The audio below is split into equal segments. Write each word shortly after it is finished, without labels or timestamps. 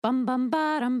Bum bum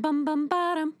bottom bum bum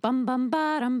bottom bum bum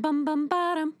bottom bum bum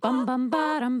bottom bum bum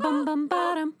bottom bum bum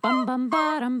bottom bum bum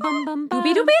bottom bum bum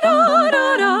doobie doobie da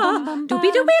da da doobie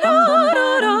doobie da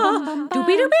da da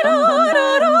doobie doobie da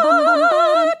da da bum bum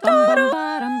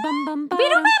bottom bum bum doobie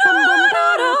doobie da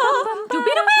da da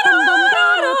doobie doobie da da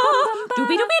da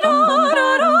doobie doobie da da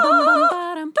da bum bum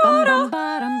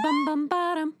bottom bum bum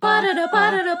bottom ba da ba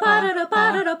da ba da ba da ba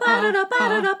da ba da ba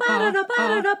da ba da ba da ba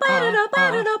da ba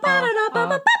da ba da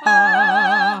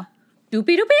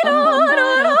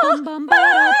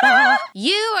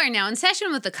You are now in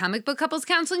session with the Comic Book Couples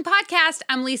Counseling Podcast.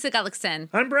 I'm Lisa Gullickson.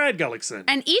 I'm Brad Gullickson.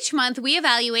 And each month we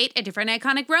evaluate a different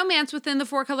iconic romance within the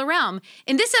four-color realm.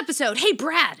 In this episode, hey,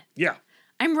 Brad. Yeah.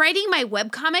 I'm writing my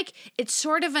webcomic. It's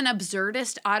sort of an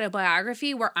absurdist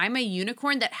autobiography where I'm a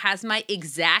unicorn that has my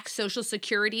exact social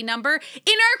security number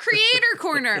in our creator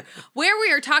corner, where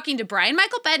we are talking to Brian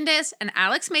Michael Bendis and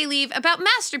Alex Maleev about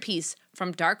Masterpiece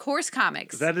from Dark Horse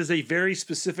Comics. That is a very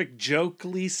specific joke,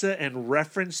 Lisa, and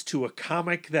reference to a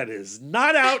comic that is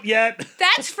not out yet.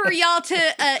 That's for y'all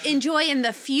to enjoy in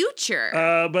the future.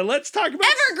 But let's talk about...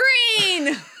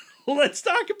 Evergreen! Let's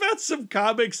talk about some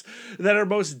comics that are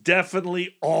most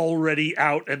definitely already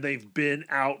out, and they've been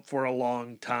out for a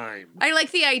long time. I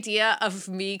like the idea of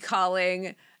me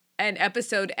calling an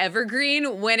episode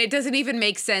evergreen when it doesn't even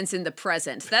make sense in the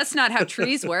present. That's not how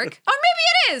trees work. Or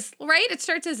maybe it is, right? It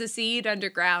starts as a seed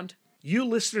underground. You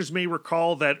listeners may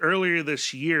recall that earlier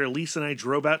this year, Lisa and I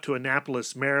drove out to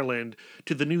Annapolis, Maryland,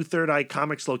 to the new Third Eye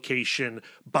Comics location,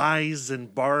 Buys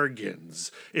and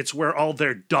Bargains. It's where all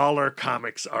their dollar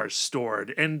comics are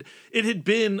stored. And it had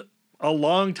been a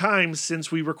long time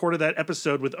since we recorded that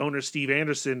episode with owner Steve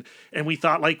Anderson, and we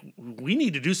thought, we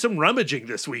need to do some rummaging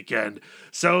this weekend.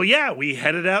 So yeah, we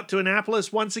headed out to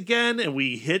Annapolis once again, and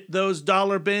we hit those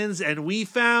dollar bins, and we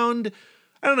found...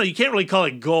 I don't know, you can't really call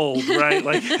it gold, right?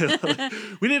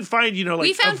 We didn't find,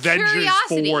 we found Avengers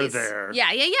 4 there.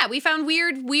 Yeah. We found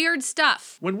weird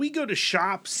stuff. When we go to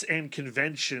shops and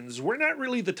conventions, we're not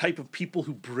really the type of people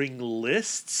who bring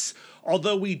lists,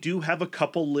 although we do have a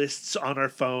couple lists on our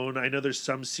phone. I know there's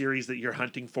some series that you're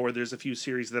hunting for. There's a few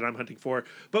series that I'm hunting for.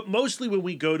 But mostly when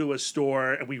we go to a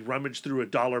store and we rummage through a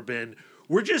dollar bin,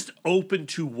 we're just open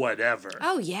to whatever.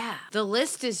 Oh, yeah. The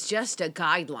list is just a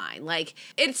guideline.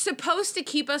 It's supposed to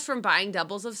keep us from buying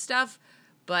doubles of stuff,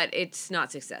 but it's not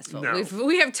successful. No.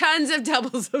 We have tons of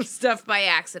doubles of stuff by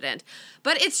accident.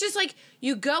 But it's just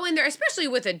you go in there, especially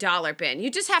with a dollar bin,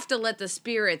 you just have to let the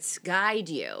spirits guide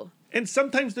you. And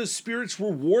sometimes those spirits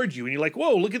reward you, and you're like,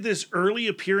 whoa, look at this early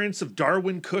appearance of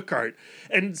Darwin Cook art.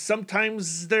 And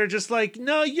sometimes they're just like,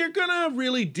 no, you're gonna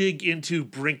really dig into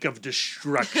Brink of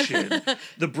Destruction,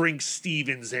 the Brink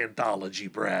Stevens anthology,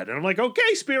 Brad. And I'm like,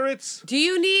 okay, spirits. Do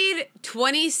you need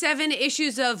 27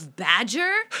 issues of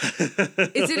Badger?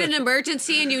 Is it an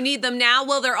emergency and you need them now?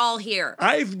 Well, they're all here.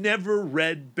 I've never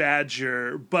read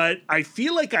Badger, but I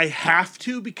feel like I have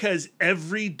to because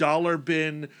every dollar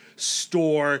bin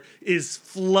store is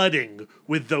flooding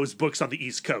with those books on the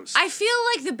East Coast. I feel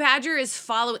like the Badger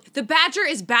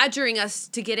is badgering us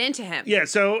to get into him. Yeah,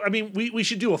 so, we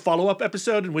should do a follow-up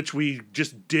episode in which we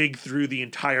just dig through the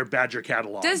entire Badger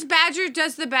catalog. Does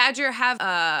the Badger have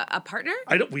a partner?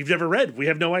 We've never read. We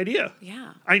have no idea.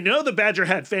 Yeah. I know the Badger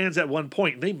had fans at one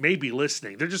point. They may be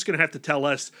listening. They're just going to have to tell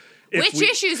us which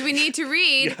issues we need to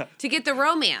read to get the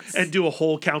romance. And do a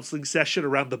whole counseling session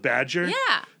around the Badger.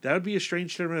 Yeah. That would be a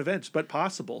strange turn of events, but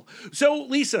possible. So,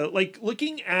 Lisa,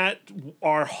 looking at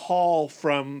our haul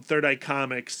from Third Eye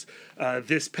Comics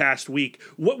this past week,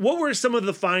 what were some of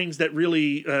the finds that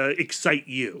really excite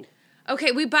you?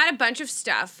 Okay, we bought a bunch of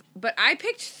stuff, but I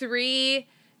picked 3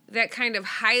 that kind of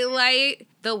highlight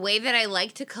the way that I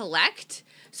like to collect.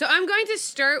 So I'm going to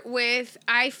start with,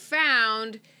 I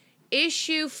found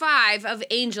issue 5 of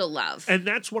Angel Love. And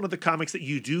that's one of the comics that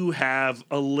you do have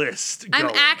a list going.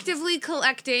 I'm actively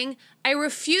collecting. I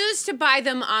refuse to buy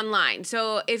them online.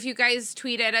 So if you guys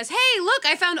tweet at us, hey, look,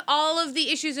 I found all of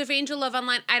the issues of Angel Love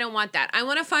online. I don't want that. I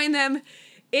want to find them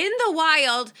in the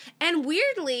wild. And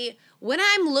weirdly, when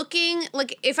I'm looking,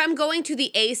 if I'm going to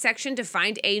the A section to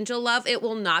find Angel Love, it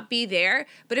will not be there.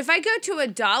 But if I go to a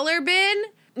dollar bin,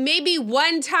 maybe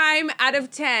one time out of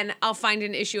 10, I'll find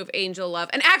an issue of Angel Love.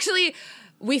 And actually,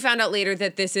 we found out later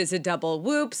that this is a double.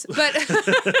 Whoops. But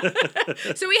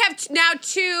so we have now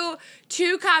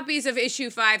two copies of issue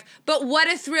 5. But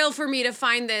what a thrill for me to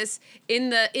find this in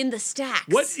the stacks.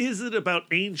 What is it about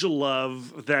Angel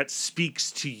Love that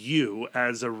speaks to you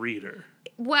as a reader?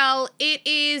 Well, it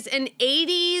is an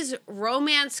 80s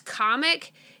romance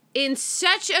comic in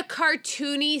such a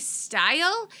cartoony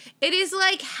style. It is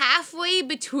like halfway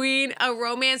between a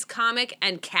romance comic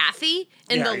and Kathy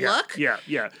in the look.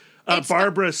 Yeah.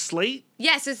 Barbara Slate?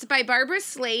 Yes, it's by Barbara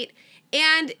Slate.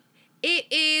 And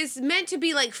it is meant to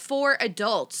be like for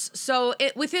adults. So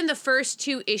within the first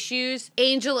 2 issues,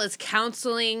 Angel is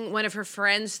counseling one of her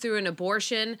friends through an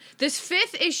abortion. This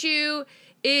 5th issue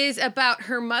is about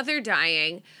her mother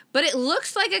dying, but it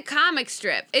looks like a comic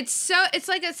strip. It's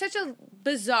like such a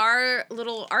bizarre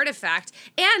little artifact,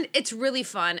 and it's really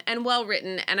fun and well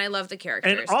written, and I love the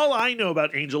characters. And all I know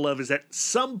about Angel Love is at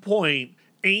some point,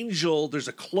 Angel, there's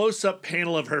a close-up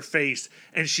panel of her face,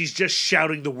 and she's just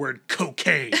shouting the word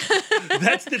cocaine.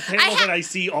 That's the panel that I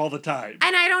see all the time.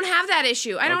 And I don't have that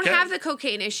issue. I don't have the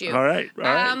cocaine issue. All right.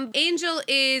 Angel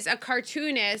is a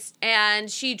cartoonist,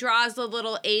 and she draws the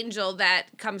little angel that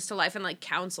comes to life and, like,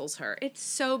 counsels her. It's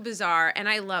so bizarre, and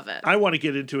I love it. I want to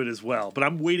get into it as well, but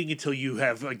I'm waiting until you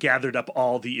have gathered up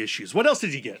all the issues. What else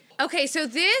did you get? Okay, so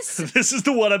this... This is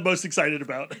the one I'm most excited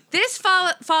about. This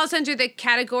falls under the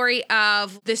category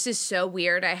of this is so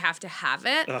weird, I have to have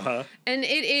it. Uh-huh. And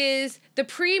it is the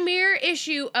premiere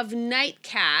issue of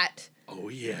Nightcat. Oh,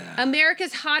 yeah.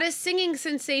 America's hottest singing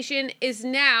sensation is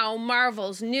now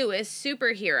Marvel's newest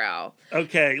superhero.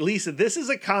 Okay, Lisa, this is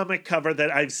a comic cover that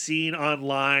I've seen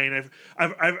online.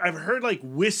 I've heard like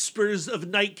whispers of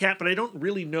Nightcat, but I don't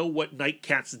really know what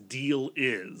Nightcat's deal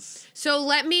is. So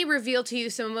let me reveal to you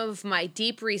some of my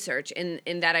deep research in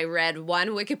that I read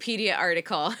one Wikipedia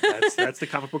article. That's the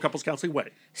comic book couples counseling way.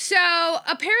 So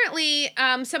apparently,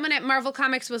 someone at Marvel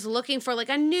Comics was looking for like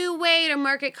a new way to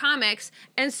market comics,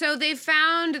 and so they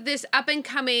found this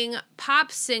up-and-coming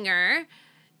pop singer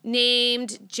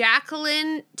named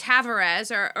Jacqueline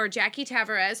Tavares, or Jackie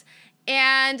Tavares,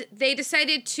 and they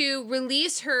decided to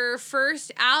release her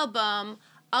first album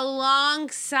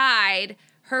alongside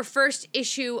her first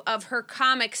issue of her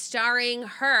comic starring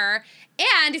her.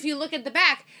 And if you look at the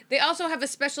back, they also have a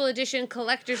special edition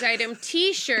collector's item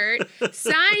t-shirt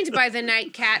signed by the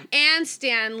Nightcat and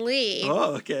Stan Lee.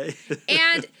 Oh, okay.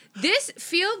 And this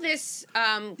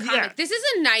comic, Yeah. this is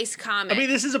a nice comic. I mean,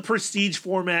 this is a prestige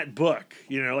format book.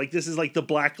 You know, like this is like the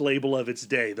Black Label of its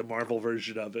day, the Marvel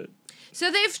version of it.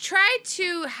 So they've tried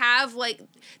to have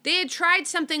they had tried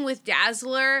something with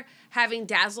Dazzler, having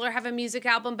Dazzler have a music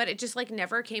album, but it just like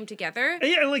never came together.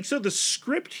 Yeah, like so the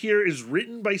script here is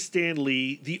written by Stan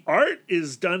Lee. The art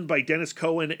is done by Dennis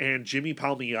Cohen and Jimmy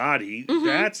Palmiotti. Mm-hmm.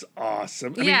 That's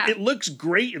awesome. I mean, it looks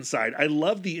great inside. I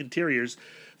love the interiors.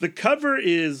 The cover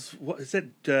is, what is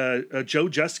it, Joe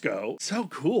Jusko. So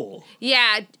cool.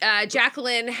 Yeah,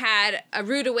 Jacqueline had a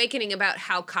rude awakening about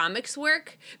how comics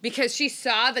work because she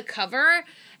saw the cover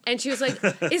and she was like,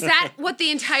 is that what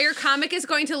the entire comic is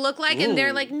going to look like? Ooh. And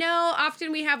they're like, no,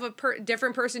 often we have a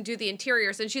different person do the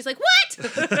interiors. And she's like,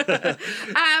 what?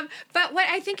 But what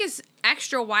I think is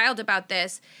extra wild about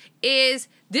this is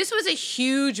this was a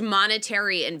huge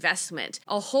monetary investment.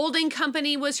 A holding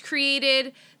company was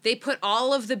created. They put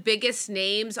all of the biggest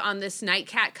names on this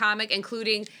Nightcat comic,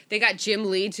 including they got Jim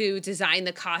Lee to design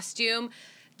the costume.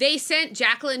 They sent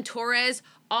Jacqueline Torres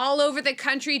all over the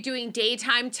country doing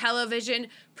daytime television,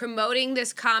 promoting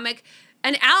this comic.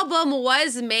 An album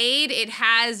was made. It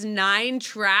has 9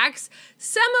 tracks,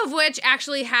 some of which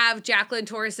actually have Jacqueline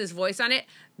Torres' voice on it.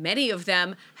 Many of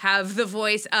them have the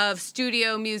voice of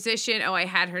studio musician, I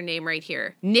had her name right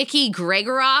here, Nikki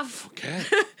Gregoroff. Okay.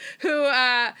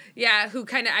 who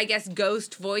kind of, I guess,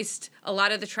 ghost voiced a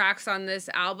lot of the tracks on this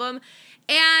album.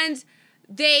 And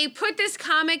they put this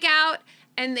comic out,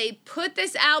 and they put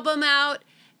this album out,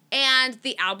 and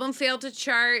the album failed to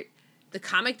chart. The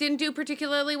comic didn't do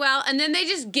particularly well, and then they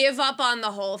just give up on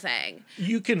the whole thing.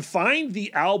 You can find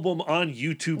the album on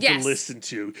YouTube to listen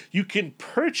to. You can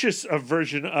purchase a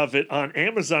version of it on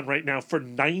Amazon right now for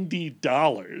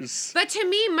 $90. But to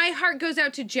me, my heart goes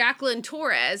out to Jacqueline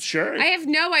Torres. Sure. I have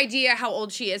no idea how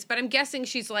old she is, but I'm guessing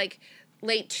she's like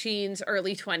late teens,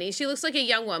 early 20s. She looks like a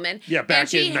young woman. Yeah,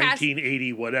 back in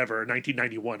 1980, whatever,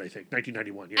 1991, I think.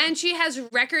 1991, yeah. And she has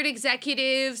record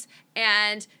executives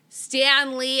and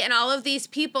Stan Lee and all of these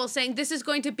people saying this is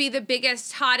going to be the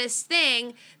biggest, hottest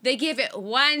thing. They give it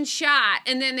one shot,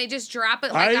 and then they just drop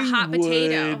it like a hot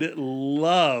potato. I would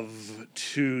love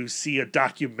to see a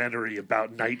documentary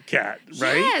about Nightcat,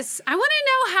 right? Yes. I want to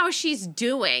know how she's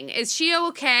doing. Is she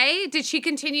okay? Did she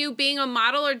continue being a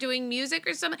model or doing music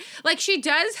or something? Like, she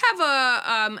does have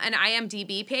an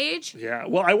IMDb page. Yeah.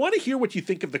 Well, I want to hear what you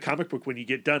think of the comic book when you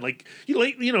get done. Like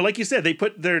you said, they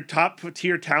put their top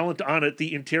tier talent on it.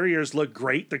 The interior interiors look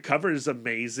great. The cover is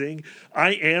amazing.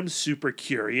 I am super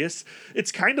curious.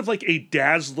 It's kind of like a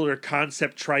Dazzler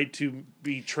concept tried to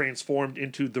be transformed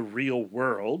into the real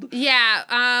world.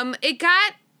 Yeah, it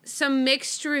got some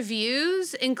mixed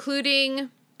reviews,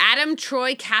 including Adam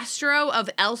Troy Castro of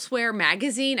Elsewhere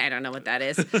magazine. I don't know what that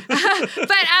is. But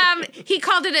he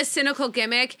called it a cynical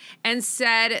gimmick and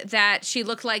said that she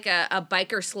looked like a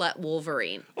biker slut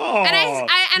Wolverine. Oh, and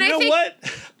I think,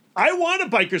 what? I want a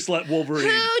biker slut Wolverine.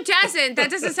 Who doesn't? That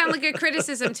doesn't sound like a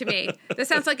criticism to me. That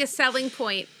sounds like a selling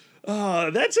point. Oh,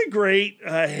 that's a great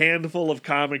handful of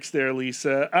comics there,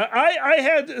 Lisa. I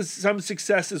had some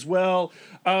success as well.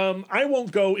 I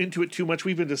won't go into it too much.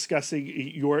 We've been discussing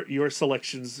your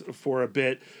selections for a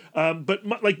bit. But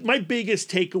my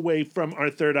biggest takeaway from our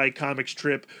Third Eye Comics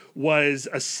trip was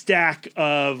a stack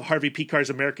of Harvey Picar's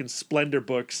American Splendor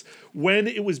books when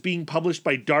it was being published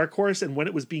by Dark Horse and when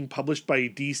it was being published by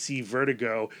DC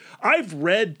Vertigo. I've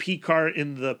read Picar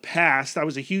in the past. I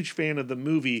was a huge fan of the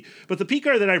movie, but the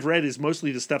Picar that I've read is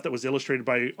mostly the stuff that was illustrated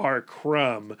by R.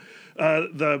 Crumb.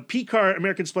 The Picar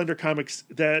American Splendor comics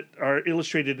that are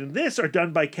illustrated in this are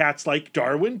done by cats like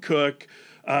Darwin Cook.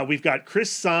 We've got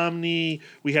Chris Somney.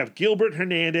 We have Gilbert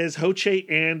Hernandez, Hoche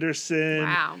Anderson,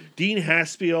 Wow. Dean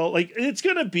Haspiel. Like, it's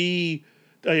going to be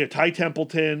Ty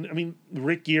Templeton. I mean,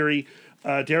 Rick Geary,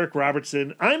 Derek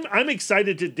Robertson. I'm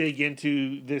excited to dig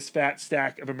into this fat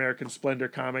stack of American Splendor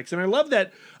comics. And I love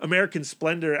that American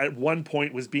Splendor at one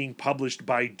point was being published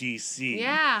by DC.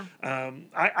 Yeah.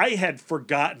 I had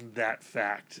forgotten that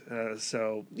fact.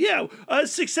 So, yeah, a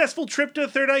successful trip to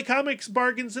Third Eye Comics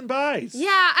bargains and buys. Yeah,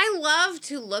 I love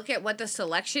to look at what the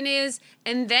selection is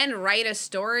and then write a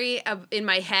story in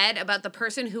my head about the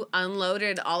person who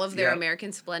unloaded all of their Yep.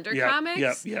 American Splendor Yep,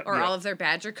 comics yep, or yep. all of their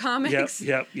Badger comics.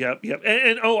 Yep.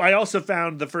 And I also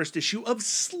found the first issue of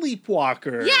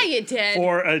Sleepwalker. Yeah, you did.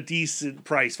 For a decent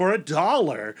price, for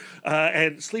 $1.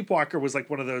 And Sleepwalker was like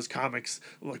one of those comics,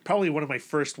 like probably one of my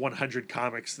first 100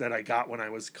 comics that I got when I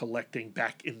was collecting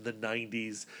back in the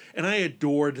 90s. And I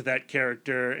adored that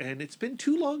character, and it's been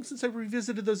too long since I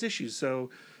revisited those issues. So,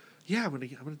 yeah, I'm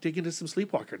gonna dig into some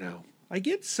Sleepwalker now. I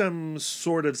get some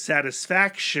sort of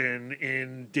satisfaction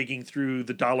in digging through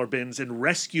the dollar bins and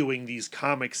rescuing these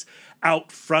comics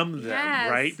out from them, Yes.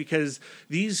 right? Because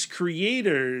these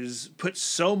creators put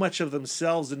so much of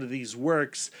themselves into these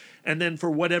works, and then for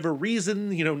whatever reason,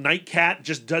 Nightcat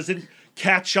just doesn't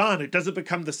catch on. It doesn't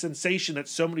become the sensation that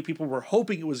so many people were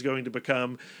hoping it was going to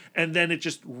become, and then it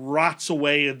just rots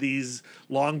away in these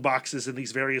long boxes in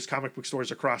these various comic book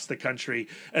stores across the country.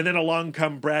 And then along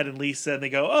come Brad and Lisa, and they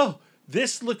go, "Oh,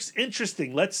 this looks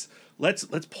interesting. Let's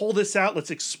pull this out. Let's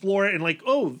explore it,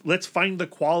 and let's find the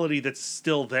quality that's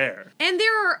still there." And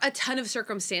there are a ton of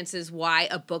circumstances why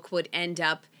a book would end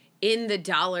up in the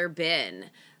dollar bin.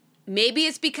 Maybe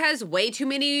it's because way too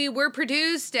many were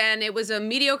produced and it was a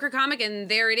mediocre comic and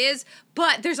there it is.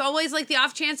 But there's always the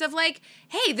off chance of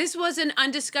hey, this was an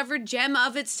undiscovered gem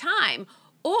of its time.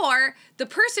 Or the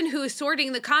person who is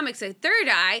sorting the comics at Third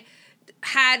Eye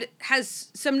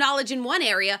has some knowledge in one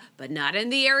area, but not in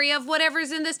the area of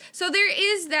whatever's in this. So there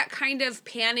is that kind of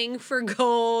panning for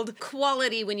gold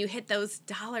quality when you hit those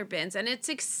dollar bins, and it's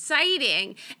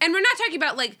exciting. And we're not talking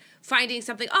about finding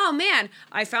something, oh man,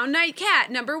 I found Nightcat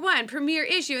 #1 premiere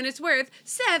issue and it's worth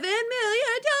 $7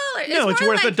 million. No, it's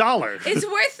worth $1.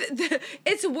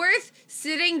 It's worth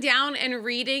sitting down and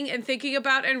reading and thinking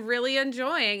about and really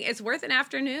enjoying. It's worth an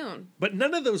afternoon. But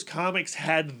none of those comics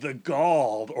had the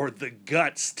gall or the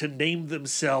guts to name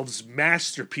themselves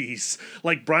Masterpiece,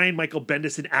 like Brian Michael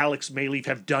Bendis and Alex Maleev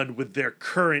have done with their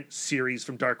current series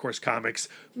from Dark Horse Comics,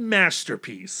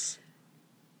 Masterpiece.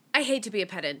 I hate to be a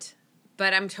pedant,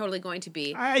 but I'm totally going to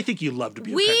be. I think you love to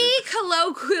be a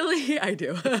pedant. I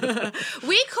do.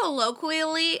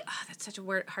 That's such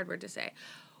a hard word to say.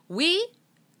 We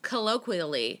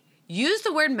colloquially use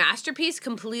the word masterpiece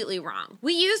completely wrong.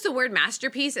 We use the word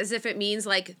masterpiece as if it means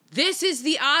this is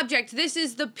the object, this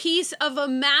is the piece of a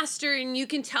master, and you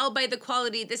can tell by the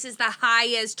quality, this is the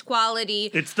highest quality.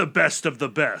 It's the best of the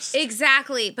best.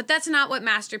 Exactly, but that's not what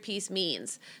masterpiece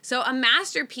means. So a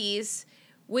masterpiece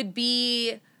would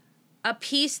be a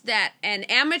piece that an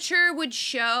amateur would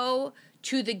show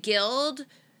to the guild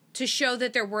to show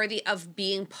that they're worthy of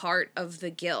being part of the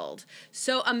guild.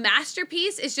 So a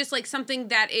masterpiece is just something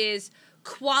that is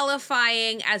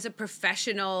qualifying as a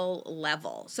professional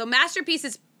level. So masterpiece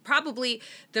is probably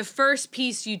the first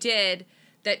piece you did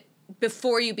that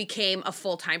before you became a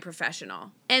full-time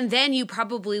professional. And then you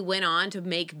probably went on to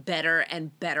make better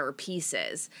and better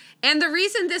pieces. And the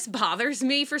reason this bothers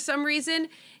me for some reason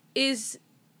is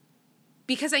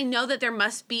because I know that there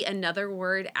must be another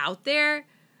word out there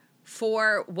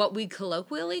for what we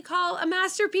colloquially call a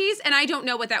masterpiece, and I don't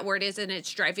know what that word is, and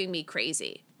it's driving me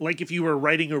crazy. Like if you were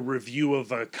writing a review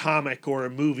of a comic or a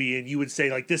movie and you would say,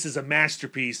 like, this is a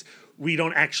masterpiece, we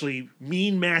don't actually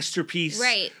mean masterpiece.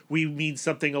 Right. We mean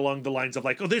something along the lines of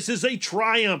like, oh, this is a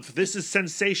triumph. This is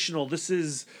sensational. This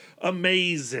is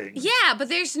amazing. Yeah, but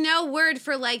there's no word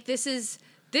for like, this is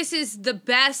the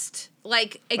best,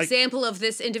 like, example of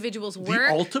this individual's work.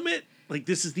 The ultimate? Like,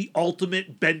 this is the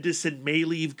ultimate Bendis and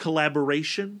Maleev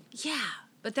collaboration? Yeah,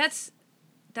 but that's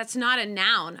not a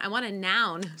noun. I want a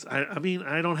noun. I mean,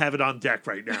 I don't have it on deck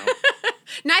right now.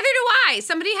 Neither do I.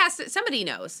 Somebody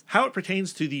knows. How it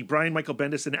pertains to the Brian Michael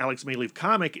Bendis and Alex Maleev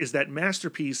comic is that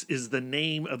Masterpiece is the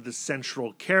name of the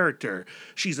central character.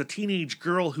 She's a teenage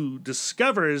girl who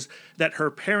discovers that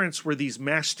her parents were these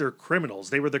master criminals.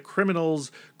 They were the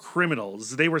criminals'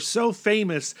 criminals. They were so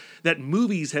famous that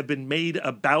movies have been made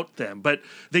about them, but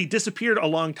they disappeared a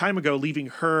long time ago, leaving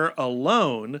her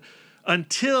alone.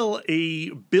 Until a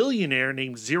billionaire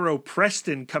named Zero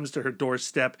Preston comes to her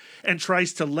doorstep and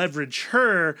tries to leverage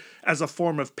her as a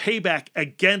form of payback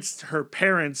against her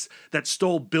parents that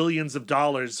stole billions of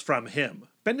dollars from him.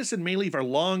 Bendis and Maleev are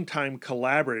longtime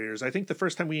collaborators. I think the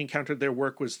first time we encountered their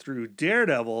work was through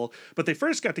Daredevil, but they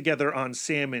first got together on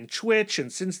Sam and Twitch,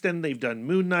 and since then they've done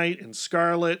Moon Knight and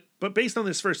Scarlet. But based on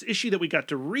this first issue that we got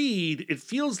to read, it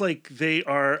feels like they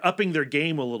are upping their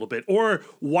game a little bit, or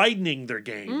widening their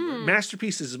game.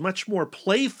 Masterpiece is much more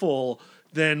playful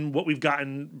than what we've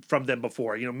gotten from them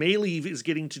before. You know, Maleev is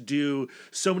getting to do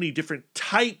so many different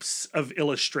types of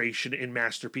illustration in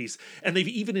Masterpiece, and they've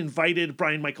even invited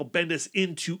Brian Michael Bendis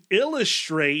in to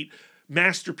illustrate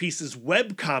Masterpiece's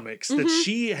webcomics that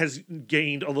she has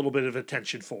gained a little bit of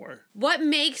attention for. What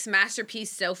makes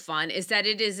Masterpiece so fun is that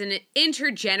it is an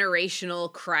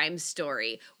intergenerational crime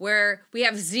story where we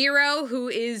have Zero, who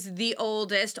is the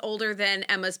oldest, older than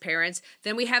Emma's parents.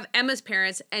 Then we have Emma's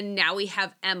parents, and now we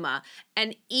have Emma.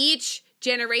 And each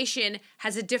generation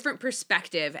has a different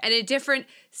perspective and a different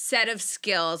set of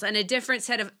skills and a different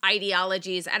set of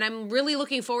ideologies. And I'm really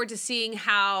looking forward to seeing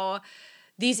how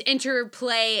these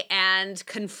interplay and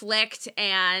conflict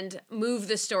and move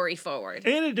the story forward.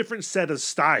 And a different set of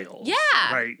styles. Yeah.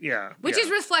 Right, yeah. Which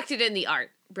is reflected in the art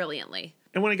brilliantly.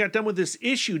 And when I got done with this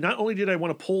issue, not only did I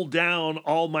want to pull down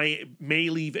all my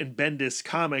Maleev and Bendis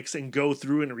comics and go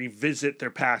through and revisit their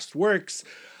past works,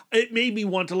 it made me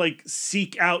want to like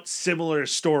seek out similar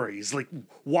stories, like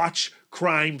watch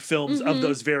crime films of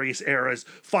those various eras,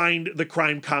 find the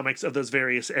crime comics of those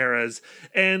various eras.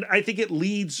 And I think it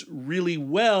leads really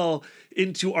well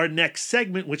into our next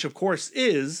segment, which of course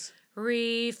is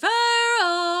Referrals.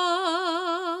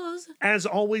 As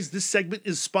always, this segment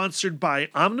is sponsored by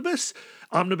Omnibus.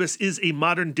 Omnibus is a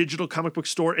modern digital comic book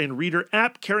store and reader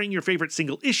app carrying your favorite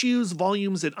single issues,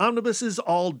 volumes, and omnibuses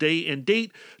all day and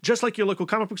date. Just like your local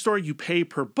comic book store, you pay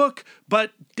per book,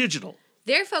 but digital.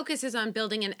 Their focus is on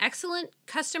building an excellent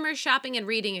customer shopping and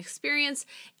reading experience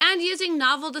and using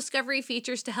novel discovery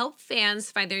features to help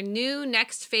fans find their new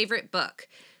next favorite book.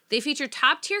 They feature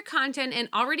top-tier content and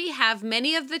already have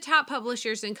many of the top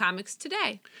publishers in comics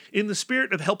today. In the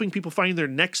spirit of helping people find their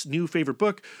next new favorite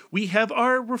book, we have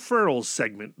our referrals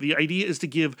segment. The idea is to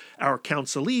give our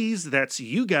counselees, that's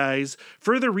you guys,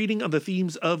 further reading on the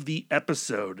themes of the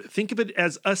episode. Think of it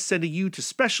as us sending you to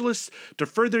specialists to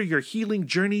further your healing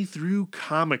journey through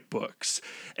comic books.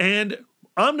 And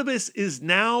Omnibus is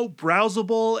now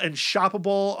browsable and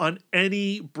shoppable on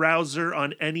any browser,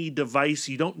 on any device.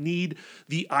 You don't need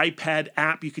the iPad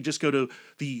app. You could just go to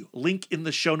the link in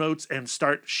the show notes and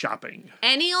start shopping.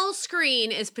 Any old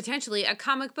screen is potentially a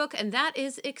comic book, and that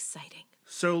is exciting.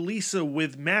 So, Lisa,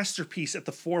 with Masterpiece at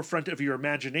the forefront of your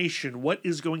imagination, what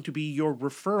is going to be your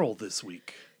referral this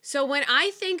week? So when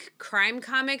I think crime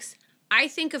comics, I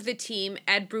think of the team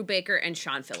Ed Brubaker and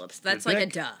Sean Phillips. That's like a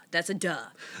duh. That's a duh.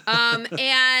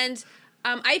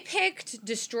 I picked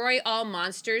Destroy All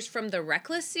Monsters from the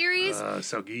Reckless series.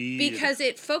 So good. Because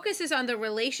it focuses on the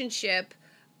relationship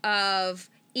of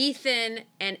Ethan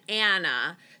and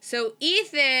Anna. So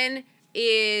Ethan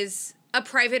is a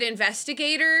private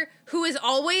investigator who is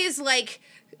always like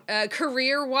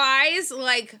career-wise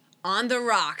like on the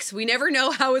rocks. We never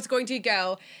know how it's going to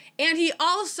go. And he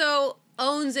also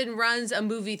owns and runs a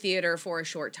movie theater for a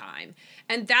short time.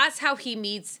 And that's how he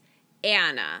meets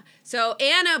Anna. So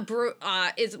Anna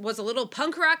was a little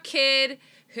punk rock kid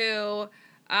who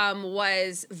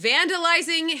was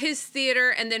vandalizing his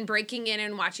theater and then breaking in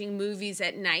and watching movies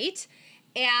at night.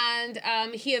 And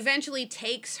he eventually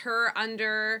takes her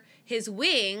under his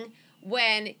wing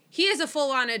when he is a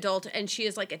full-on adult and she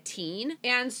is like a teen.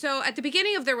 And so at the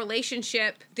beginning of their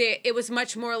relationship, it was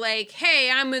much more like,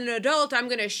 hey, I'm an adult, I'm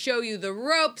going to show you the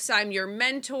ropes, I'm your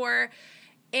mentor.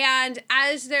 And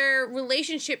as their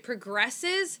relationship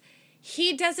progresses,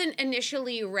 he doesn't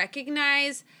initially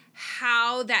recognize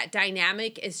how that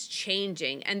dynamic is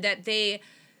changing and that they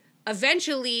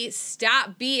eventually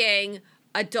stop being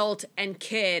adult and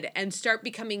kid and start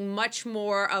becoming much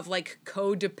more of like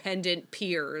codependent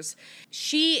peers.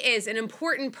 She is an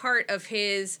important part of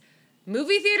his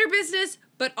movie theater business,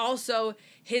 but also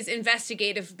his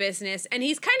investigative business. And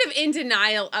he's kind of in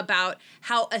denial about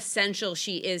how essential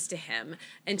she is to him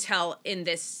until in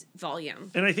this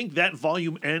volume. And I think that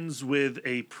volume ends with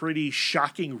a pretty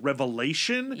shocking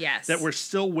revelation that we're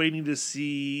still waiting to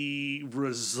see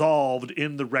resolved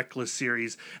in the Reckless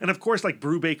series. And of course, like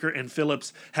Brubaker and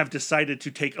Phillips have decided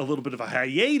to take a little bit of a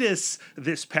hiatus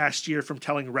this past year from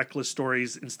telling Reckless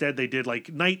stories. Instead, they did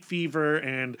like Night Fever,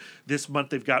 and this month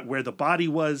they've got Where the Body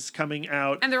Was coming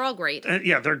out. And they're all great.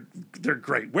 Yeah, they're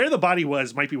great. Where the Body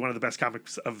Was might be one of the best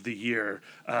comics of the year.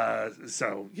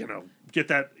 So, get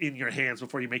that in your hands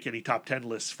before you make any top 10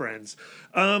 lists, friends.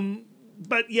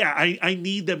 But yeah, I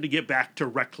need them to get back to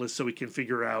Reckless so we can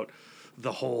figure out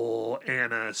the whole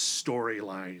Anna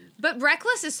storyline. But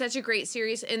Reckless is such a great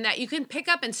series in that you can pick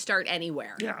up and start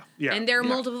anywhere. Yeah. And there are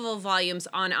multiple volumes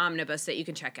on Omnibus that you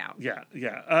can check out. Yeah.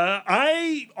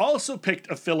 I also picked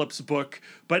a Phillips book,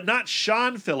 but not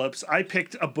Sean Phillips. I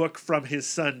picked a book from his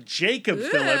son, Jacob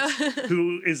Phillips,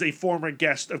 who is a former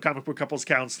guest of Comic Book Couples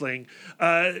Counseling.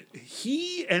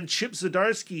 He and Chip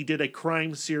Zdarsky did a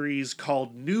crime series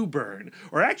called New Bern,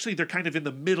 or actually they're kind of in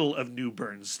the middle of New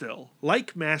Bern still.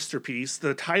 Like Masterpiece,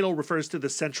 the title refers to the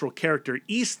central character,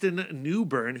 Easton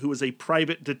Newburn, who is a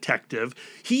private detective.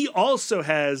 He also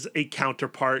has a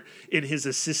counterpart in his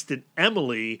assistant,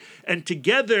 Emily, and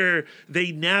together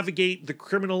they navigate the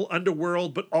criminal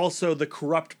underworld, but also the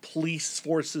corrupt police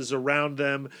forces around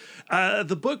them.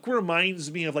 The book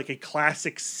reminds me of like a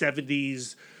classic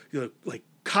 70s, like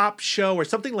cop show or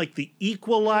something like The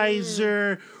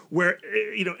Equalizer, where,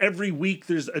 every week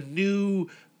there's a new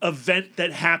event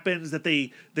that happens that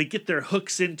they get their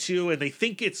hooks into, and they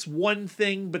think it's one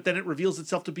thing, but then it reveals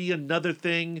itself to be another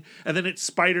thing, and then it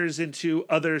spiders into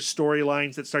other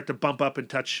storylines that start to bump up and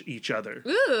touch each other.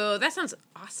 Ooh, that sounds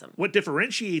awesome. What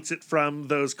differentiates it from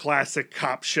those classic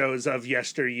cop shows of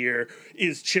yesteryear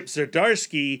is Chip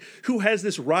Zdarsky, who has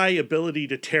this wry ability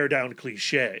to tear down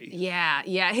cliche. Yeah.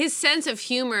 His sense of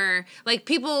humor, like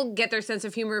people get their sense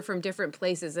of humor from different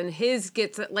places, and his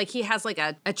gets, like he has like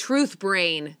a truth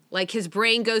brain. Like his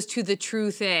brain goes to the true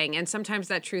thing, and sometimes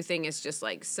that true thing is just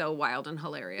like so wild and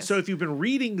hilarious. So if you've been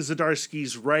reading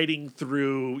Zdarsky's writing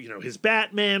through, his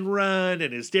Batman run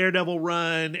and his Daredevil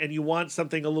run, and you want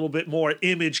something a little bit more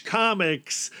Image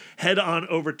Comics, head on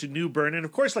over to New Bern. And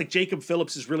of course, like Jacob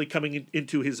Phillips is really coming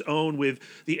into his own with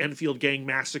the Enfield Gang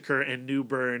Massacre and New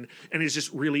Bern, and is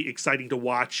just really exciting to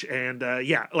watch. And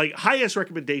highest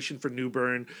recommendation for New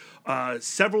Bern.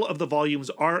 Several of the volumes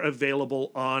are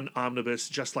available on Omnibus,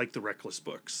 just like the Reckless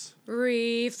books.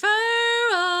 Referrals.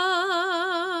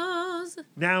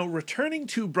 Now, returning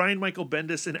to Brian Michael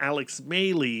Bendis and Alex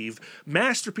Maleev,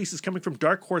 Masterpiece is coming from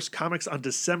Dark Horse Comics on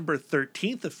December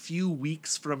 13th, a few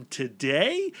weeks from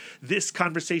today. This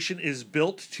conversation is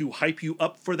built to hype you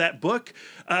up for that book,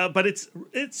 but it's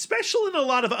special in a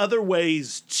lot of other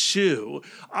ways, too.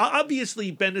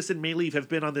 Obviously, Bendis and Maleev have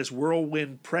been on this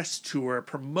whirlwind press tour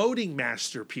promoting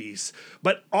Masterpiece,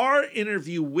 but our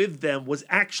interview with them was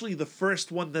actually the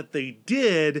first one that they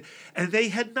did, and they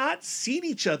had not seen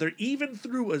each other even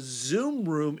through a Zoom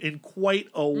room in quite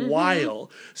a while.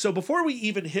 So before we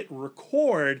even hit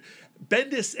record,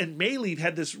 Bendis and Maleev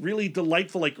had this really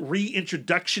delightful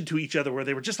reintroduction to each other where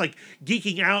they were just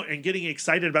geeking out and getting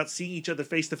excited about seeing each other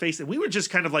face to face, and we were just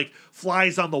kind of like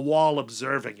flies on the wall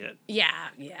observing it. Yeah,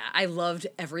 I loved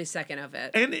every second of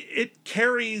it. And it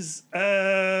carries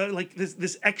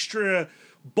this extra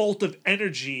bolt of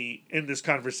energy in this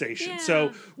conversation. Yeah.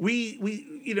 So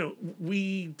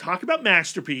we talk about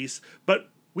Masterpiece, but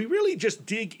we really just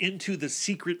dig into the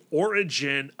secret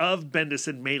origin of Bendis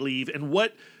and Maleev and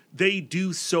what they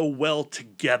do so well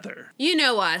together. You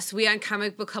know us, we on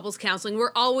Comic Book Couples Counseling,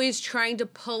 we're always trying to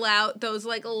pull out those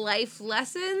life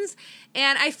lessons,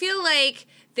 and I feel like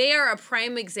they are a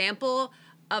prime example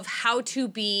of how to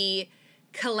be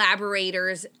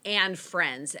collaborators and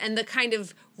friends, and the kind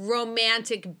of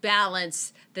romantic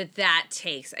balance that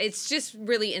takes. It's just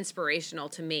really inspirational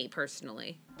to me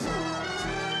personally.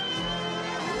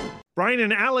 Brian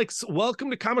and Alex, welcome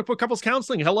to Comic Book Couples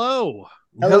Counseling. Hello.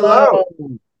 Hello.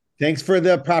 Thanks for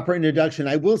the proper introduction.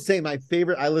 I will say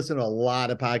I listen to a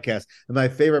lot of podcasts, and my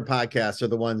favorite podcasts are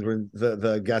the ones where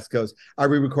the guest goes, "Are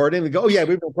we recording?" They go, "Oh yeah,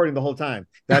 we've been recording the whole time."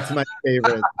 That's my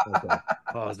favorite.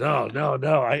 Oh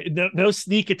no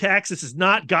sneak attacks. This is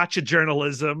not gotcha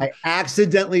journalism. I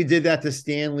accidentally did that to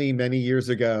Stanley many years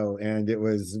ago, and it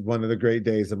was one of the great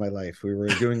days of my life. We were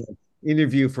doing an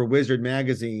interview for Wizard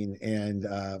magazine, and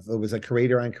it was a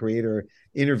creator on creator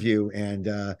interview,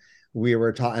 and we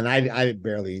were talking, and I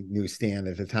barely knew Stan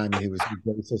at the time. He was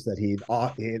gracious that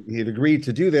he'd agreed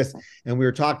to do this, and we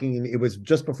were talking, and it was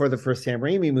just before the first Sam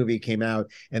Raimi movie came out,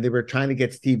 and they were trying to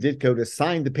get Steve Ditko to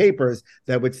sign the papers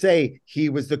that would say he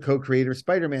was the co-creator of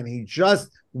Spider-Man. He just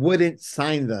wouldn't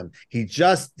sign them. He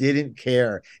just didn't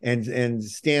care. And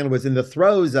Stan was in the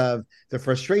throes of the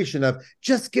frustration of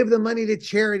just give the money to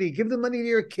charity, give the money to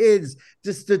your kids.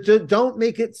 Just don't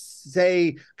make it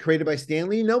say created by Stan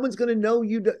Lee. No one's going to know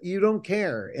you don't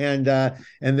care. And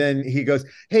then he goes,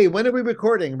 "Hey, when are we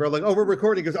recording?" And we're like, "Oh, we're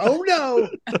recording." He goes, "Oh no.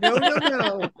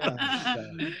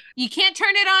 You can't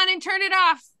turn it on and turn it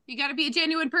off. You got to be a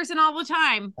genuine person all the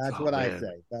time. That's what I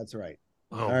say. That's right.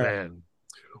 Oh man.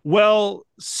 Well,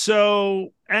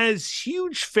 so as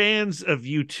huge fans of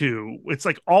you two, it's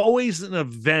like always an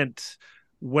event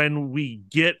when we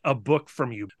get a book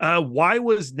from you. Why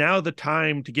was now the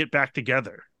time to get back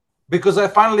together? Because I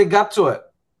finally got to it.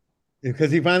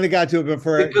 Because he finally got to it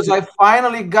before. Because I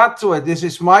finally got to it. This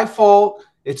is my fault.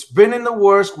 It's been in the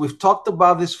works. We've talked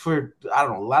about this for, I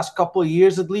don't know, last couple of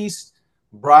years at least.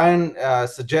 Brian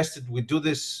suggested we do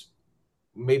this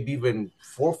maybe even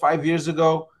 4 or 5 years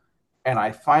ago. And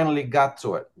I finally got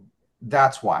to it.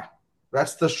 That's why.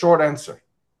 That's the short answer.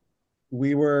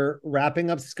 We were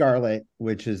wrapping up Scarlet,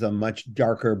 which is a much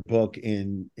darker book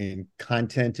in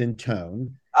content and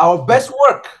tone. Our best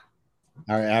work.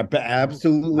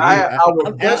 Absolutely.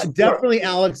 Definitely work.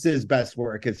 Alex's best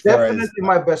work as definitely far as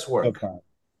my best work. Okay.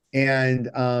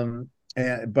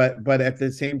 But at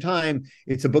the same time,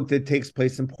 it's a book that takes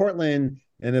place in Portland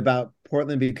and about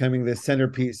Portland becoming the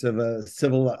centerpiece of a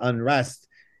civil unrest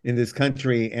in this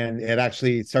country, and it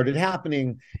actually started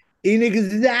happening in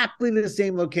exactly the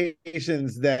same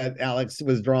locations that Alex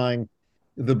was drawing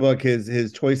the book.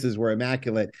 His choices were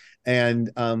immaculate,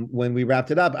 and when we wrapped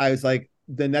it up, I was like,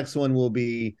 the next one will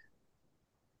be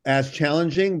as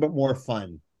challenging but more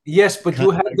fun. Yes, but you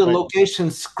had the location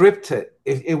scripted.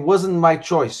 It wasn't my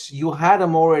choice. You had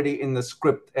them already in the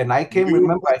script, and I came.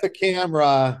 Remember the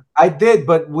camera. I did,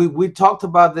 but we talked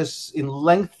about this in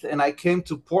length, and I came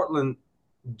to Portland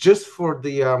just for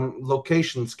the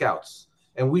location scouts,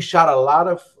 and we shot a lot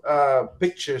of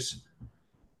pictures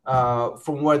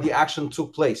from where the action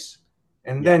took place.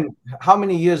 And then how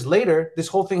many years later this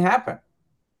whole thing happened?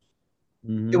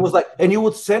 It was like, and you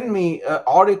would send me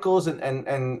articles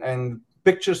and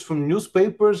pictures from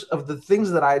newspapers of the things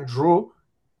that I drew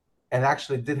and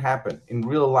actually did happen in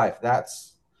real life. That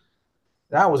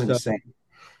was insane.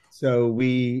 So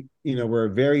we're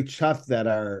very chuffed that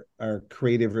our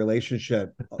creative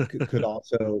relationship could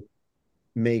also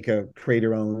make a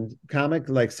creator-owned comic.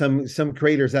 Like some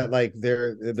creators that like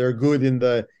they're good in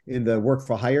the work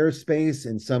for hire space,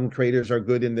 and some creators are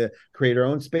good in the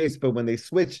creator-owned space. But when they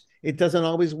switch, it doesn't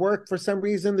always work for some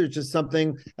reason. There's just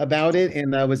something about it.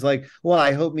 And I was like, well,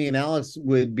 I hope me and Alex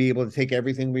would be able to take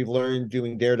everything we've learned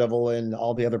doing Daredevil and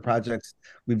all the other projects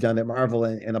we've done at Marvel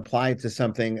and apply it to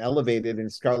something elevated.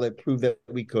 And Scarlet proved that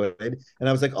we could. And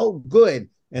I was like, oh, good.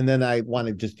 And then I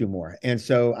wanted to just do more. And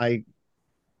so I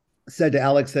said to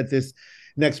Alex that this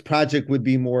next project would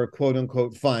be more quote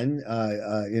unquote fun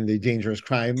in the dangerous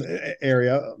crime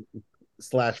area /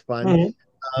 fun.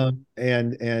 Mm-hmm.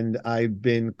 And I've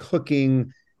been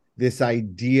cooking this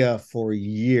idea for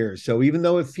years. So even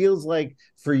though it feels like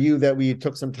for you that we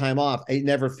took some time off, it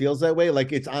never feels that way.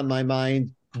 Like it's on my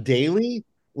mind daily.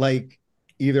 Like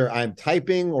either I'm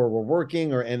typing or we're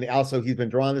working, and also he's been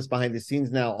drawing this behind the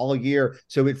scenes now all year.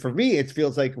 So for me, it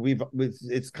feels like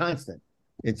it's constant.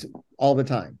 It's all the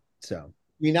time. So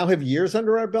we now have years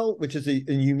under our belt, which is a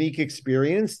unique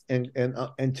experience. And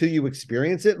until you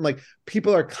experience it, and like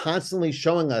people are constantly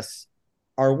showing us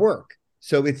our work.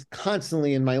 So it's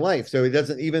constantly in my life. So it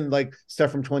doesn't even like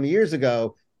stuff from 20 years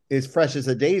ago is fresh as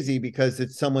a daisy because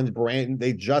it's someone's brand.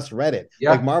 They just read it. Yeah.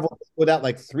 Like Marvel put out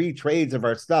like 3 trades of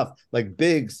our stuff, like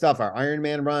big stuff, our Iron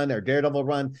Man run, our Daredevil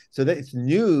run. So that it's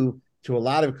new to a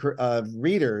lot of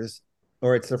readers,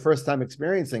 or it's their first time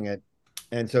experiencing it.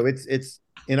 And so it's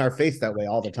in our face that way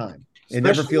all the time. It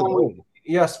never feels old.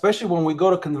 Yeah, especially when we go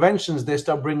to conventions, they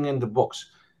start bringing in the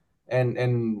books.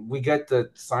 And we get to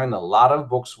sign a lot of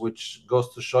books, which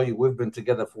goes to show you we've been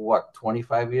together for what,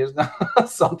 25 years now?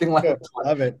 Something like that.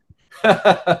 Love it.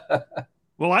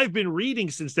 Well, I've been reading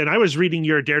since then. I was reading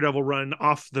your Daredevil run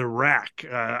off the rack.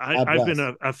 I've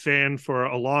been a fan for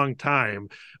a long time,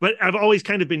 but I've always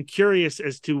kind of been curious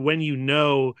as to when you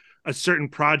know a certain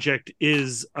project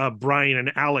is a Brian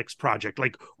and Alex project.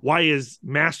 Like, why is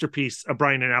Masterpiece a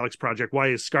Brian and Alex project? Why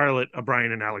is Scarlet a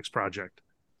Brian and Alex project?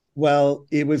 Well,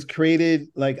 it was created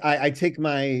like I take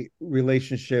my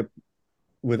relationship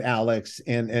with Alex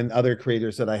and other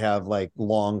creators that I have like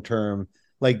long term,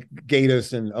 like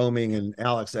Gatos and Oming and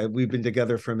Alex. We've been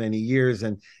together for many years,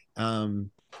 and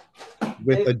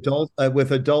with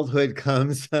adulthood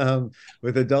comes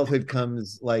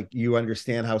like you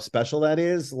understand how special that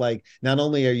is. Like not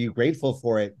only are you grateful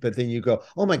for it, but then you go,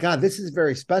 oh my God, this is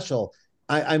very special.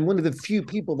 I'm one of the few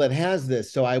people that has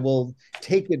this, so I will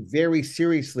take it very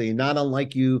seriously. Not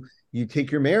unlike you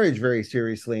take your marriage very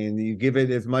seriously, and you give it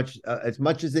as much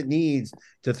as it needs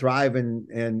to thrive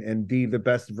and be the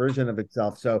best version of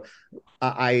itself. So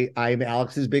I'm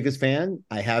Alex's biggest fan.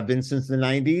 I have been since the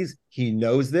 90s. He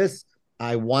knows this.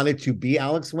 I wanted to be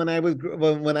Alex when I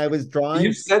was drawing.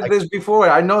 You said this before.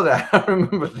 I know that. I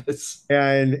remember this.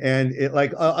 And it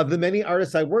like of the many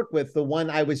artists I work with, the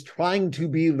one I was trying to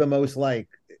be the most like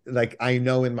I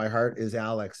know in my heart is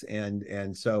Alex.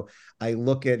 And so I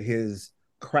look at his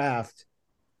craft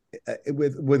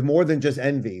with more than just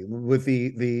envy. With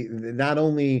the not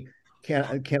only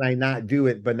can I not do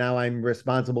it, but now I'm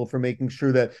responsible for making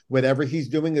sure that whatever he's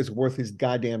doing is worth his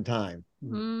goddamn time.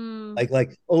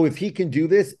 Like oh, if he can do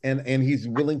this and he's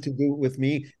willing to do it with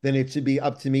me, then it should be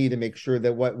up to me to make sure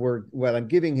that what I'm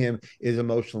giving him is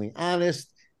emotionally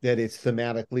honest, that it's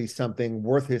thematically something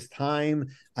worth his time.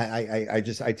 I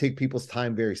take people's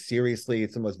time very seriously.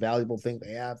 It's the most valuable thing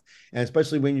they have, and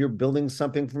especially when you're building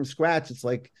something from scratch, it's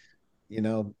like, you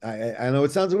know, I know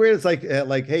it sounds weird. It's like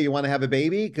hey, you want to have a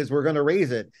baby because we're going to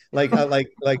raise it. Like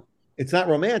it's not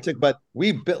romantic, but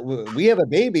we have a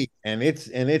baby, and it's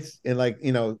like,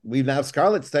 you know, we've now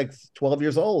Scarlett's like 12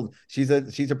 years old. She's a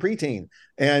preteen,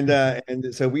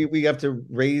 and so we have to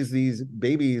raise these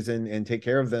babies and take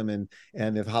care of them, and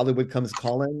if Hollywood comes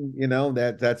calling, you know,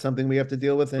 that's something we have to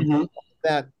deal with, and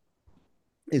that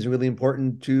is really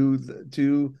important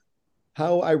to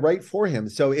how I write for him.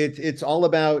 So it's all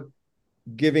about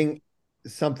giving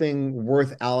something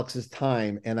worth Alex's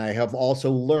time. And I have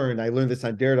also learned this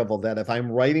on Daredevil, that if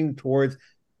I'm writing towards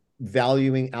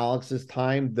valuing Alex's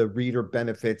time, the reader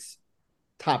benefits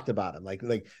top to bottom.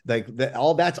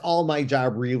 That's all my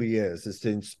job really is to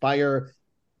inspire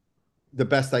the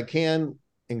best I can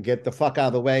and get the fuck out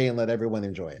of the way and let everyone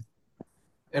enjoy it.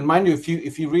 And mind you,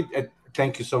 if you read,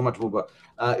 thank you so much, Bubba.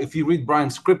 If you read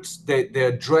Brian's scripts, they're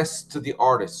addressed to the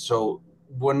artist. So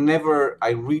whenever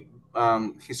I read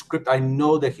his script, I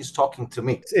know that he's talking to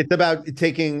me. It's about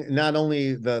taking not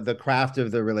only the craft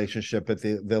of the relationship, but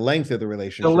the length of the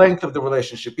relationship. The length of the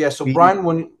relationship, yeah. So Brian,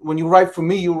 when you write for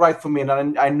me, you write for me,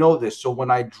 and I know this. So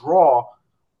when I draw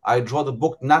the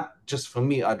book not just for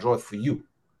me, I draw it for you,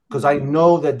 because I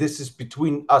know that this is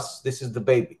between us. This is the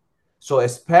baby. So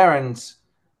as parents,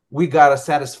 we gotta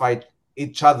satisfy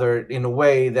each other in a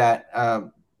way that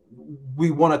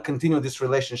we want to continue this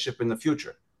relationship in the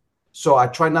future. So I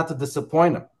try not to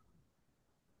disappoint him.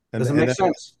 Does it make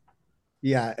sense?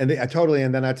 Yeah, and totally.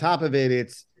 And then on top of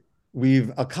it, we've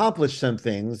accomplished some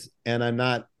things, and I'm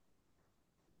not.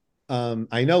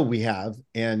 I know we have,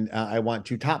 and I want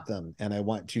to top them, and I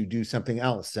want to do something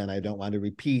else, and I don't want to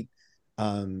repeat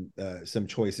some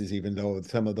choices, even though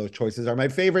some of those choices are my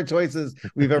favorite choices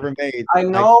we've ever made. I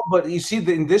know, but you see,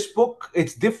 in this book,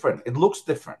 it's different. It looks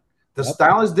different. The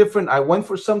style is different. I went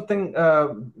for something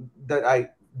that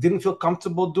I didn't feel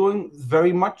comfortable doing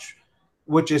very much,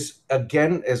 which is,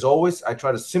 again, as always, I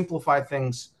try to simplify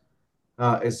things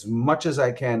as much as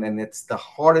I can, and it's the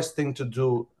hardest thing to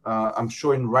do, I'm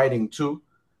sure, in writing too,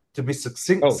 to be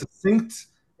succinct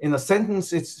in a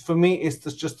sentence. It's, for me, it's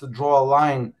just to draw a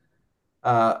line,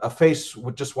 a face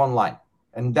with just one line,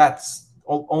 and that's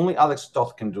only Alex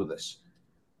Toth can do this.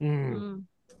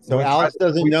 So Alex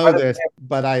doesn't know this,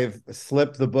 but I've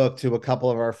slipped the book to a couple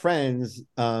of our friends,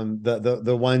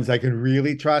 the ones I can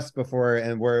really trust before,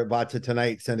 and we're about to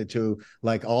tonight send it to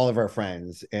like all of our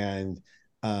friends, and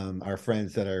our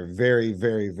friends that are very,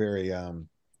 very, very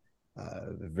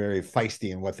very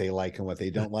feisty in what they like and what they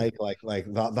don't like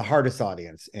the hardest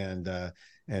audience, and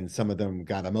some of them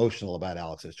got emotional about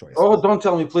Alex's choice. Oh, don't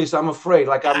tell me, please. I'm afraid.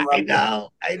 I know.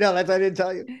 That's why I didn't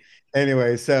tell you.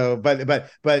 Anyway, so but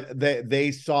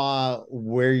they saw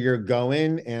where you're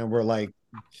going and were like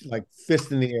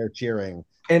fist in the air cheering.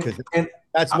 And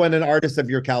that's what an artist of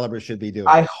your caliber should be doing.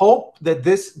 I hope that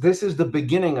this is the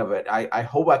beginning of it. I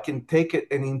hope I can take it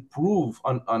and improve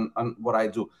on what I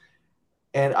do.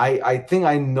 And I think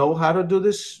I know how to do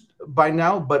this by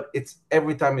now, but it's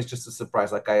every time it's just a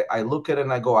surprise. Like I look at it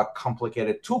and I go,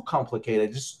 complicated, too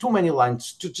complicated, just too many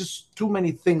lines, just too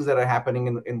many things that are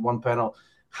happening in one panel.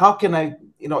 How can I,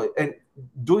 and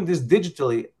doing this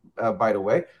digitally, by the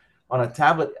way, on a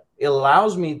tablet, it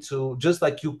allows me to, just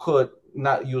like you could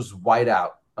not use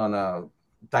whiteout on a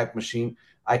type machine,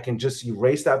 I can just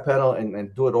erase that panel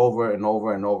and do it over and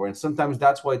over and over. And sometimes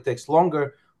that's why it takes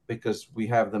longer, because we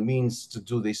have the means to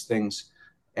do these things,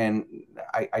 and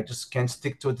I just can't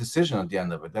stick to a decision at the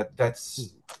end of it.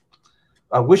 That's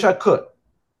I wish I could.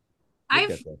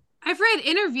 I've read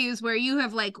interviews where you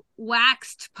have like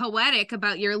waxed poetic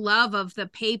about your love of the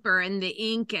paper and the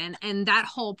ink and that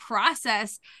whole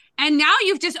process. And now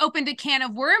you've just opened a can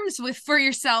of worms for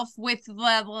yourself with the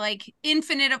like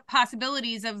infinite of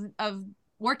possibilities of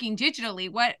working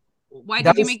digitally. Why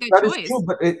did you make that choice? Is true,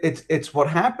 but it's what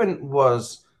happened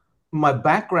was, my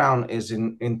background is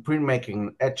in printmaking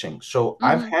and etching. So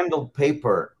I've handled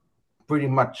paper pretty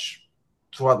much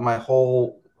throughout my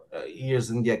whole years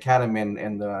in the academy and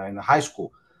in the high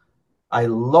school. I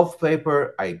love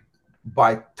paper. I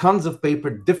buy tons of paper,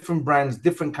 different brands,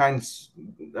 different kinds,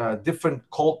 different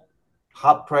cold,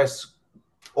 hot press,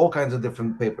 all kinds of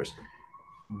different papers.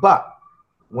 But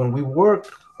when we work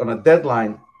on a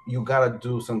deadline, you gotta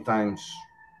do sometimes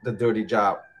the dirty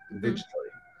job digitally.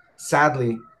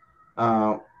 Sadly,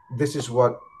 this is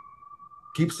what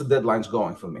keeps the deadlines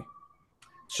going for me.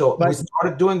 So we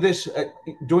started doing this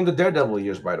during the Daredevil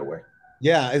years, by the way.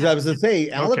 Yeah, as I was going to say,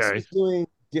 Alex was doing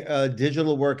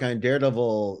digital work on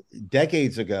Daredevil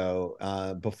decades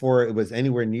ago, before it was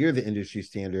anywhere near the industry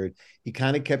standard. He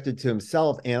kind of kept it to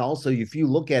himself, and also, if you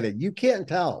look at it, you can't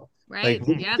tell. Right.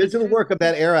 Like, digital work of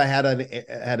that era had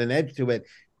an edge to it,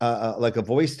 like a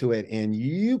voice to it, and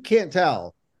you can't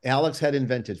tell. Alex had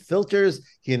invented filters.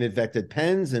 He had invented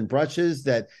pens and brushes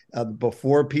that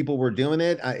before people were doing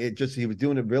it. He was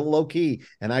doing it real low key.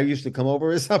 And I used to come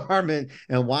over his apartment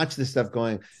and watch this stuff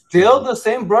going. Still the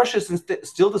same brushes and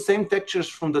still the same textures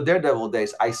from the Daredevil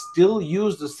days. I still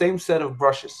use the same set of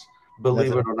brushes,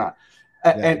 believe it or not.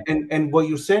 And what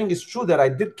you're saying is true, that I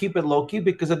did keep it low key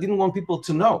because I didn't want people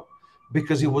to know,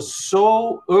 because it was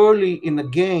so early in the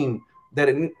game that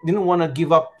I didn't want to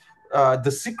give up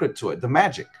the secret to it, the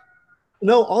magic.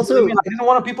 No, also, I didn't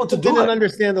want people to didn't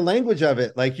understand the language of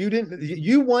it. Like,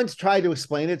 you once tried to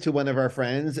explain it to one of our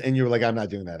friends, and you were like, "I'm not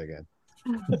doing that again."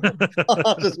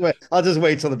 I'll just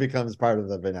wait till it becomes part of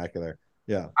the vernacular.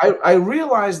 Yeah, I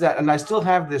realized that, and I still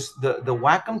have this the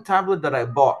Wacom tablet that I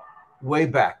bought way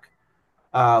back.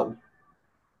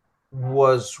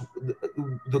 Was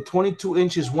the 22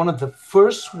 inches one of the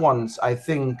first ones, I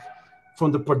think,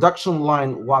 from the production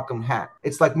line Wacom had.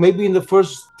 It's like maybe in the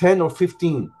first 10 or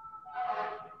 15.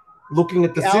 Looking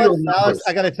at the serial numbers. Alex,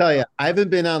 I got to tell you, I haven't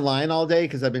been online all day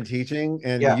because I've been teaching,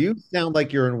 and you sound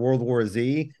like you're in World War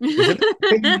Z. I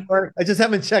just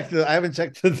haven't checked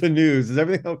the news. Is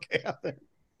everything okay out there?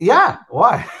 Yeah.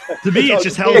 Why? To me, it's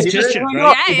just Hell's Kitchen,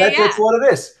 right? That's what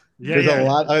it is. There's a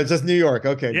lot. Oh, it's just New York.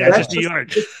 Okay. Yeah, just New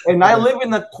York. And I live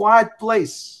in a quiet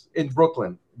place in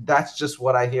Brooklyn. That's just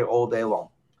what I hear all day long.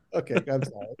 Okay, I'm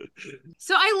sorry.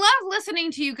 So I love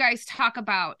listening to you guys talk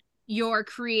about your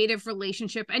creative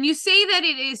relationship, and you say that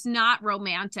it is not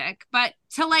romantic, but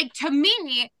to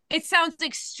me, it sounds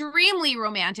extremely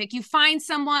romantic. You find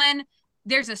someone,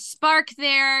 there's a spark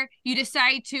there, you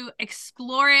decide to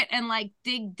explore it and like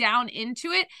dig down into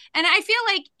it. And I feel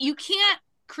like you can't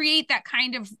create that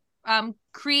kind of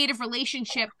creative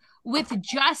relationship with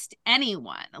just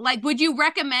anyone. Like, would you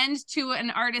recommend to an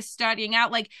artist studying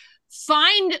out, like,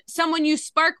 find someone you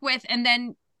spark with and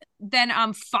then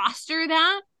foster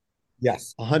that?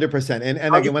 Yes, 100%. And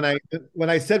again, when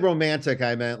I said romantic,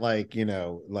 I meant like, here's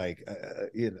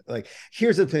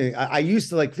the thing. I used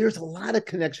to there's a lot of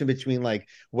connection between like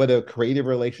what a creative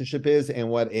relationship is and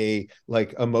what a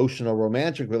like emotional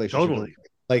romantic relationship totally is.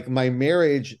 Like my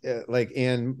marriage,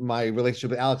 and my relationship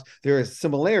with Alex, there are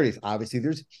similarities. Obviously,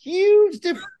 there's huge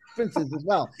differences as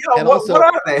well. And what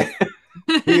are they?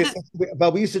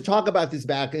 But we used to talk about this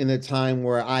back in a time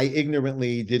where I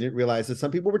ignorantly didn't realize that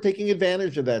some people were taking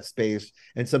advantage of that space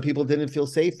and some people didn't feel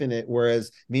safe in it,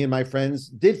 whereas me and my friends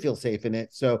did feel safe in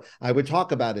it. So I would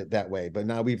talk about it that way. But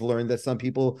now we've learned that some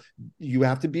people, you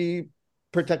have to be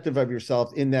protective of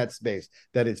yourself in that space,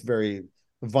 that it's very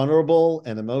vulnerable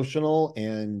and emotional,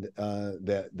 and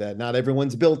that not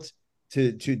everyone's built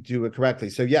to do it correctly.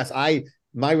 So yes,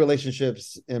 my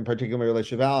relationships, in particular my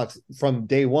relationship with Alex, from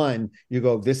day one, you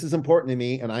go, this is important to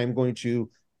me, and I'm going to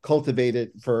cultivate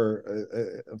it for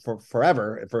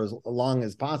forever, for as long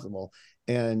as possible.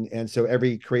 And so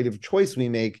every creative choice we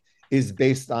make is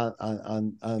based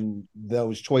on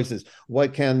those choices.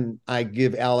 What can I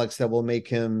give Alex that will make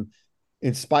him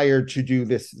inspired to do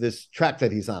this track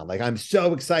that he's on? Like, I'm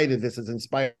so excited this has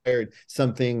inspired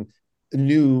something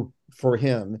new for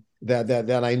him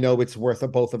that I know it's worth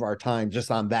both of our time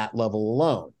just on that level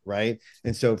alone, right?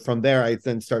 And so from there, I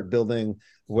then start building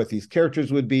what these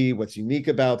characters would be, what's unique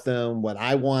about them, what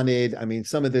I wanted. I mean,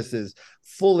 some of this is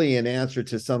fully an answer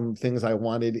to some things I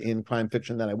wanted in crime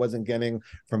fiction that I wasn't getting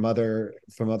from other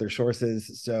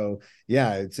sources. So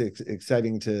yeah, it's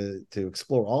exciting to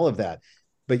explore all of that.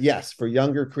 But yes, for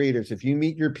younger creators, if you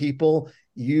meet your people,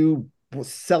 you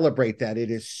celebrate that.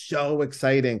 It is so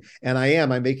exciting. And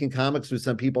I'm making comics with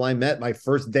some people I met my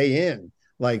first day in.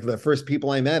 Like the first people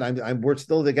I met, we're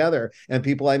still together, and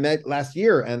people I met last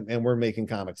year, and we're making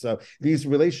comics. So these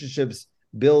relationships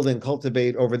build and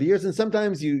cultivate over the years, and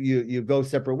sometimes you go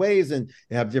separate ways and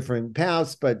have different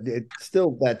paths, but it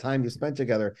still, that time you spent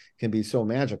together can be so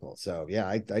magical. So yeah,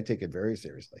 I take it very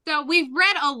seriously. So we've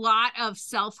read a lot of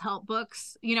self-help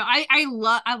books. You know,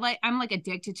 I'm like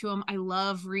addicted to them. I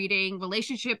love reading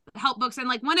relationship help books, and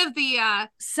like one of the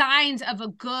signs of a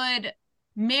good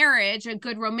marriage, a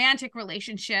good romantic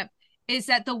relationship, is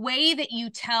that the way that you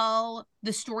tell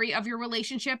the story of your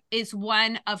relationship is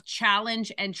one of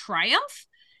challenge and triumph.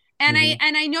 And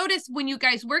I noticed when you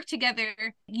guys work together,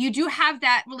 you do have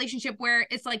that relationship where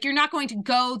it's like you're not going to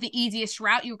go the easiest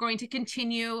route. You're going to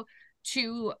continue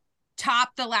to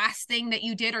top the last thing that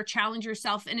you did or challenge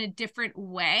yourself in a different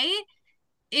way.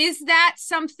 Is that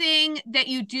something that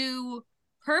you do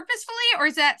purposefully, or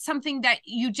is that something that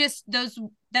you just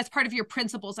that's part of your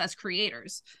principles as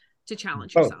creators to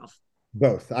challenge yourself?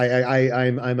 Both.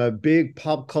 I'm a big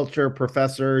pop culture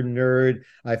professor nerd.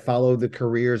 I follow the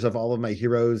careers of all of my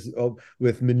heroes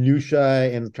with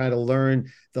minutia and try to learn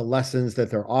the lessons that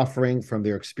they're offering from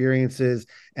their experiences.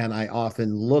 And I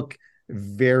often look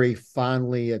very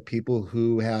fondly at people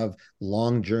who have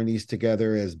long journeys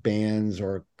together as bands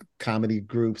or comedy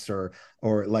groups, or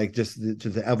like just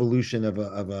the evolution of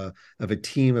a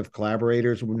team of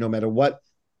collaborators, no matter what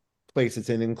place it's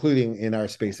in, including in our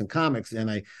space and comics.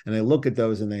 And I look at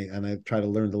those and I try to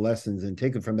learn the lessons and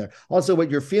take it from there. Also,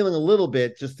 what you're feeling a little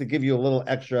bit, just to give you a little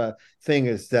extra thing,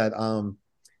 is that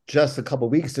just a couple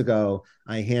of weeks ago,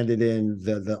 I handed in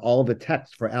all the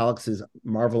text for Alex's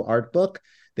Marvel art book.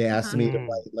 They asked me to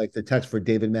write like the text for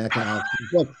David Mack and Alex's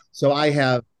book. So I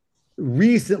have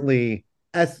recently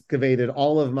excavated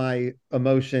all of my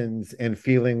emotions and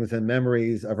feelings and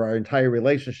memories of our entire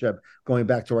relationship, going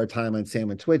back to our time on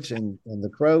Sam and Twitch and The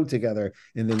Crow together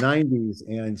in the 90s.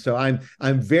 And so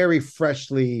I'm very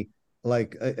freshly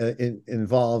like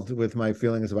involved with my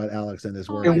feelings about Alex and his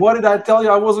work. And what did I tell you?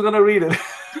 I wasn't going to read it.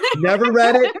 Never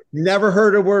read it, never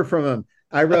heard a word from him.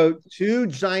 I wrote 2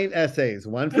 giant essays,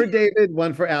 one for David,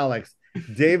 one for Alex.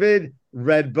 David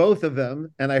read both of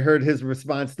them, and I heard his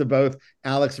response to both.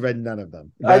 Alex read none of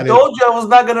them. I told you I was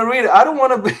not going to read it. I don't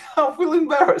want to be, I feel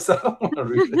embarrassed. I don't want to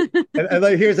read it. And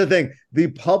like, here's the thing. The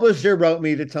publisher wrote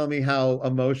me to tell me how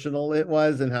emotional it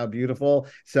was and how beautiful.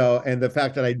 So, and the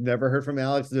fact that I'd never heard from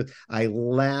Alex, I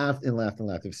laughed and laughed and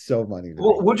laughed. It was so funny.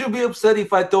 Would you be upset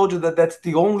if I told you that that's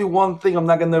the only one thing I'm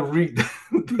not going to read?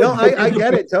 No, I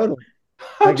get it, totally.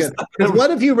 Because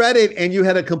what if you read it and you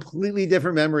had a completely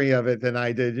different memory of it than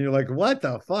I did? And you're like, what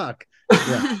the fuck?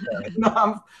 Yeah.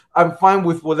 No, I'm fine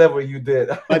with whatever you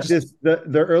did. But just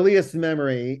the earliest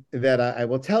memory that I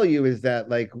will tell you is that,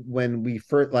 like, when we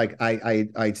first, like,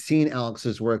 I'd seen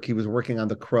Alex's work. He was working on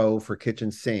The Crow for Kitchen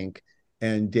Sink,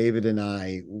 and David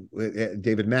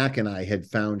Mack and I had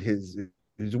found his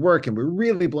work, and we're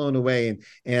really blown away.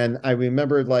 And I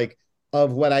remembered, like,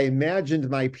 of what I imagined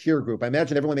my peer group. I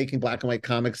imagined everyone making black and white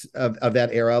comics of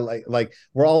that era. Like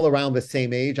we're all around the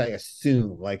same age, I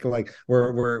assume. Like we're like,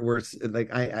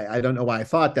 I don't know why I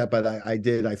thought that, but I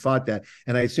did. I thought that.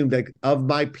 And I assumed, like, of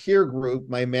my peer group,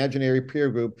 my imaginary peer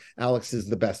group, Alex is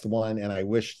the best one. And I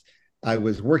wished I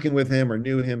was working with him or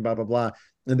knew him, blah, blah, blah.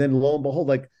 And then lo and behold,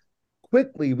 like,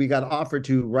 quickly we got offered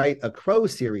to write a Crow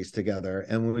series together.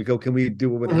 And when we go, can we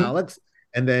do it with Alex?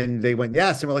 And then they went,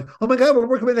 yes. And we're like, oh my God, we're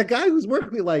working with that guy whose work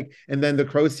we like. And then the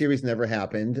Crow series never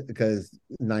happened because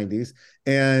 90s.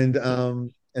 And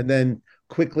then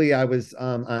quickly I was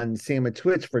on Sam and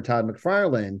Twitch for Todd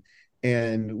McFarlane.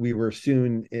 And we were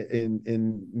soon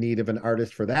in need of an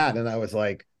artist for that. And I was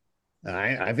like,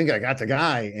 I think I got the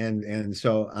guy. And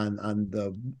so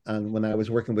when I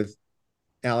was working with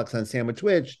Alex on Sam and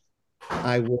Twitch,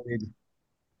 I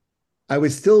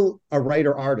was still a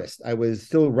writer artist. I was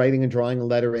still writing and drawing and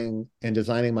lettering and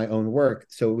designing my own work.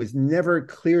 So it was never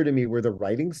clear to me where the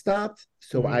writing stopped.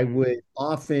 So I would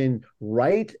often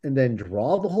write and then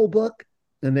draw the whole book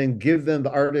and then give them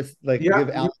the artist, like Yeah, give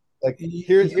Alex, like you,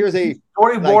 here's a like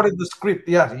storyboarded the script.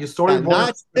 Yeah, you storyboarded not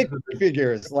the stick script.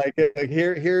 figures. Like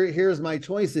here's my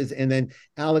choices. And then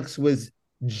Alex was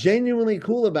genuinely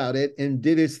cool about it and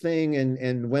did his thing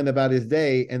and went about his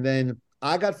day. And then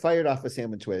I got fired off of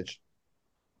Sam and Twitch,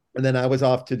 and then I was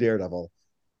off to Daredevil.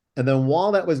 And then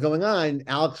while that was going on,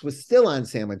 Alex was still on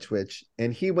Sam and Twitch,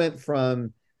 and he went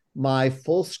from my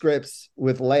full scripts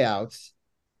with layouts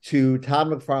to Todd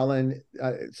McFarlane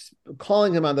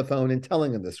calling him on the phone and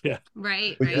telling him the script. Yeah.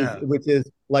 Right, Which right. is which is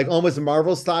like almost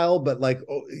Marvel style, but like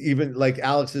even like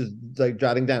Alex is like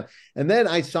jotting down. And then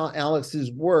I saw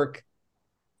Alex's work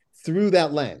through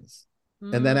that lens.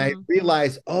 And then I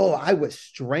realized, oh, I was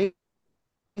strangling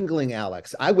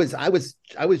Alex. I was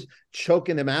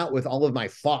choking him out with all of my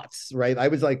thoughts, right? I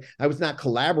was not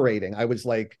collaborating. I was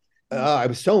like, I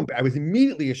was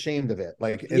immediately ashamed of it.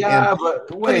 Like, Yeah,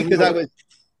 but wait, because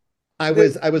I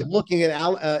was looking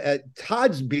at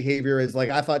Todd's behavior as like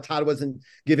I thought Todd wasn't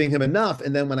giving him enough,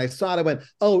 and then when I saw it, I went,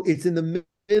 "Oh, it's in the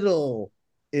middle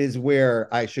is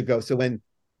where I should go." So when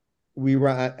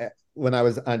I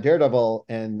was on Daredevil,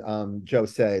 and Joe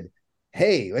said,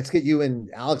 "Hey, let's get you and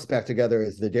Alex back together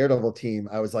as the Daredevil team,"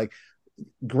 I was like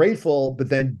grateful, but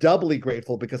then doubly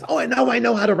grateful because I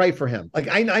know how to write for him. Like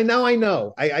I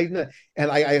know,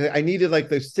 and I needed like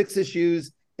those 6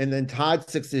 issues, and then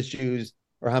Todd's 6 issues,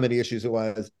 or how many issues it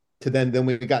was, to then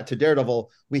we got to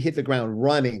Daredevil, we hit the ground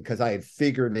running because I had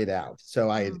figured it out. So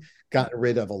I had gotten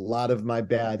rid of a lot of my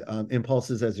bad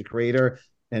impulses as a creator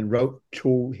and wrote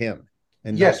to him.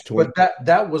 And yes, but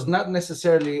that was not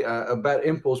necessarily a bad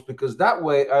impulse, because that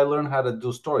way I learned how to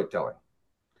do storytelling.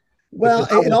 Well,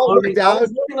 it all worked out. I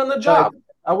was learning on the job.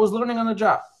 I was learning on the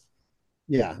job.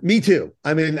 Yeah, me too.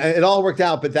 I mean, it all worked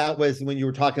out, but that was when you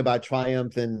were talking about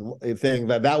triumph and thing,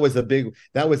 that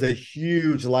was a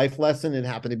huge life lesson. It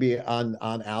happened to be on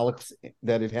Alex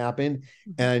that it happened,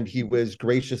 and he was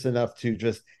gracious enough to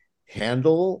just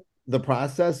handle the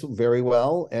process very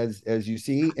well, as you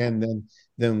see. And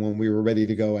then when we were ready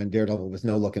to go on Daredevil, was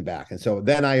no looking back. And so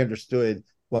then I understood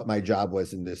what my job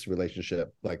was in this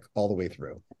relationship, like all the way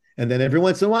through. And then every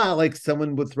once in a while, like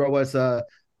someone would throw us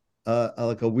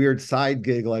like a weird side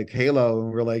gig like Halo,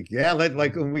 and we're like, yeah,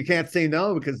 like we can't say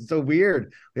no because it's so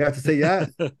weird. We have to say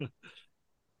yes.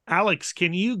 Alex,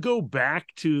 can you go back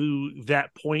to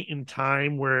that point in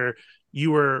time where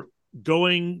you were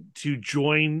going to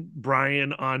join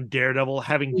Brian on Daredevil,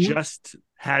 having just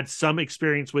had some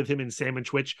experience with him in Sam and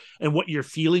Twitch, and what your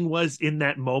feeling was in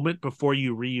that moment before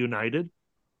you reunited?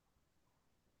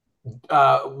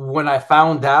 When I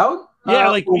found out,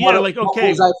 okay. What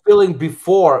was I feeling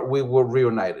before we were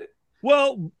reunited?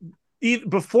 Well,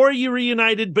 before you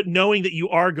reunited, but knowing that you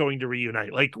are going to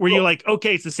reunite, like, were you like,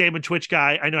 okay, it's the Sam and Twitch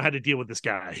guy, I know how to deal with this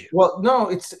guy? Well, no,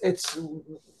 it's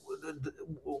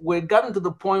we'd gotten to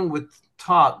the point with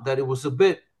Todd that it was a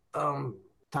bit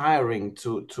tiring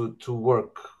to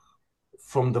work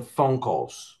from the phone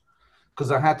calls,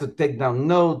 because I had to take down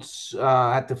notes.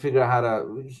 I had to figure out how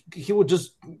to. He would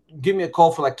just give me a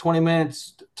call for like 20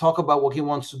 minutes, talk about what he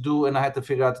wants to do, and I had to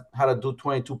figure out how to do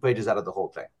 22 pages out of the whole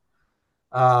thing.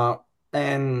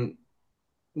 And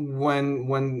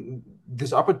when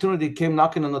this opportunity came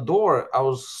knocking on the door, I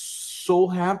was so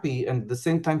happy and at the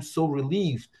same time so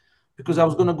relieved, because I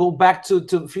was going to go back to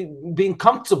being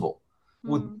comfortable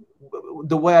with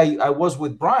the way I was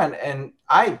with Brian. And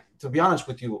to be honest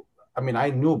with you, I mean, I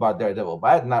knew about Daredevil, but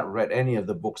I had not read any of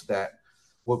the books that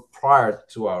were prior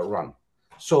to our run.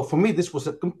 So for me, this was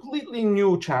a completely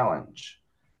new challenge.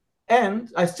 And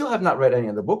I still have not read any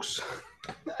of the books.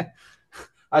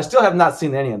 I still have not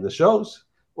seen any of the shows.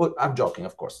 Well, I'm joking,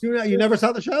 of course. You never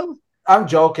saw the show? I'm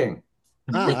joking.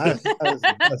 That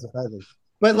was surprising.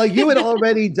 But like, you had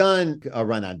already done a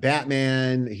run on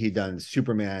Batman, he'd done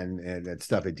Superman and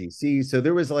stuff at DC. So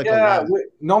there was like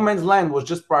No Man's Land was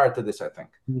just prior to this, I think.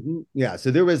 Yeah,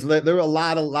 so there were a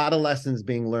lot of lessons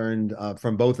being learned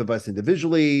from both of us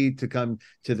individually to come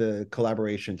to the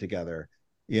collaboration together,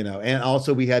 And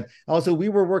also we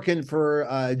were working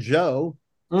for Joe,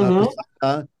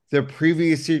 the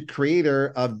previous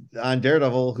creator on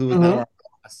Daredevil, who was now our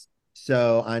boss.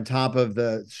 So on top of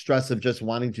the stress of just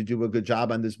wanting to do a good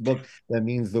job on this book, that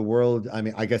means the world. I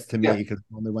mean, I guess to me, because I'm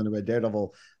the only one who read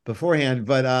Daredevil beforehand,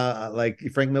 but like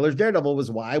Frank Miller's Daredevil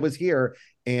was why I was here,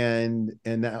 and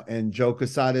Joe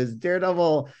Quesada's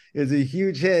Daredevil is a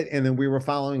huge hit, and then we were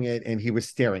following it, and he was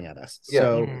staring at us.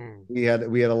 So we had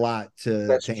a lot to.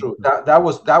 That's true. That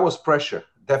was pressure.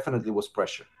 Definitely was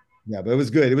pressure. Yeah, but it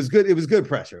was good. It was good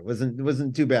pressure. It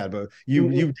wasn't too bad. But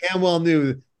you damn well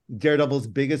knew Daredevil's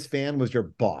biggest fan was your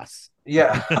boss.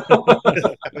 Yeah.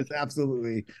 That was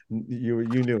absolutely, you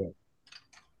knew it.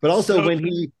 But also So- when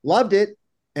he loved it,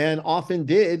 and often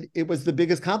did, it was the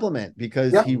biggest compliment,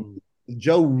 because Yep.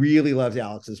 Joe really loves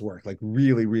Alex's work, like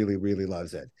really, really, really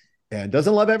loves it, and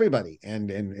doesn't love everybody.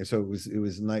 And so it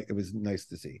was nice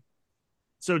to see.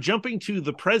 So jumping to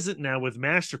the present now with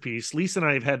Masterpiece, Lisa and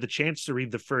I have had the chance to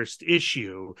read the first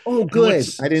issue. Oh, And good.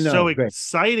 what's I didn't know. so Great.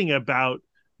 exciting about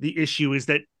the issue is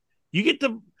that you get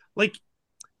to, like,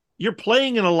 you're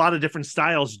playing in a lot of different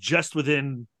styles just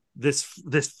within this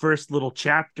first little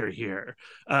chapter here.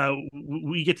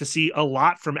 We get to see a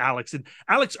lot from Alex. And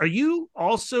Alex, are you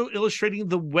also illustrating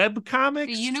the web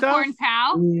comics? The Unicorn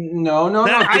Pal? No.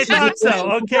 I thought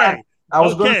so. Okay. I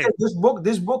was going to Okay. say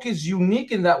this book is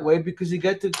unique in that way because you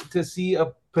get to see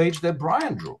a page that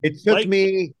Brian drew. It took Like-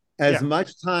 me as Yeah.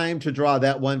 much time to draw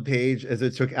that one page as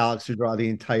it took Alex to draw the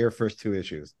entire first 2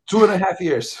 issues. 2.5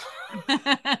 years.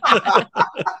 That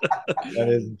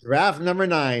is draft number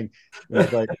 9. It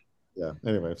was like, yeah.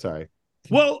 Anyway, sorry.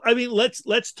 Well, I mean, let's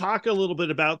talk a little bit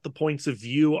about the points of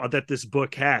view that this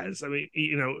book has. I mean,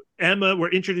 you know, Emma, we're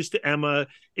introduced to Emma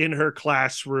in her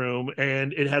classroom,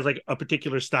 and it has like a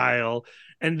particular style.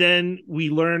 And then we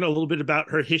learn a little bit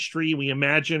about her history. We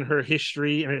imagine her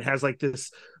history, and it has like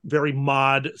this very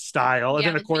mod style. And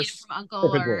then, of course, from Uncle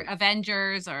Perfect or word.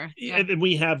 Avengers or and then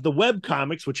we have the web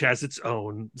comics, which has its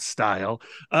own style.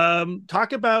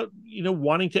 Talk about, you know,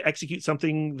 wanting to execute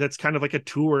something that's kind of like a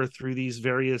tour through these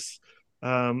various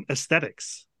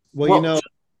aesthetics. Well, you know,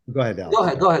 go ahead,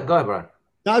 Alex. Go ahead, Brian.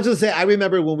 No, I was just say, I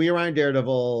remember when we were on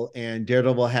Daredevil, and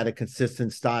Daredevil had a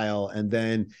consistent style, and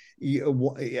then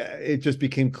it just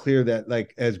became clear that,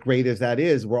 like, as great as that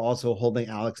is, we're also holding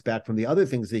Alex back from the other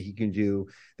things that he can do.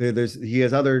 He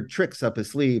has other tricks up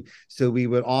his sleeve, so we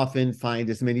would often find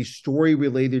as many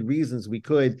story-related reasons we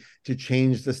could to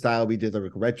change the style. We did the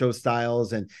retro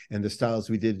styles and the styles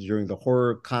we did during the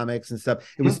horror comics and stuff.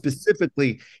 It was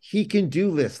specifically, he can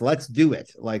do this. Let's do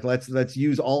it. Like, let's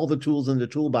use all the tools in the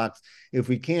toolbox if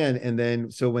we can. And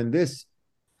then, so when this,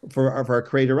 for our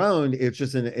creator owned, it's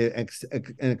just an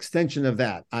extension of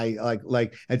that. I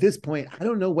like at this point, I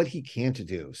don't know what he can to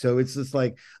do. So it's just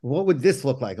like, what would this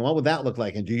look like, and what would that look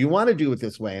like, and do you want to do it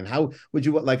this way, and how would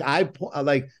you like? I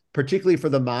like, particularly for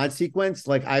the mod sequence,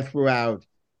 like I threw out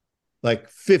like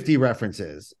 50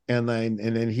 references, and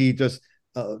then he just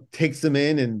takes them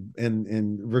in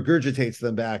and regurgitates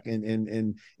them back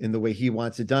in the way he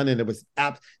wants it done. And it was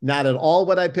not at all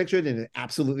what I pictured, and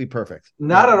absolutely perfect.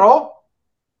 Not at all.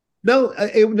 No,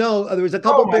 there was a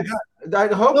couple big. I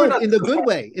hope not. In the good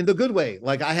way. In the good way.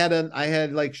 Like I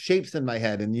had like shapes in my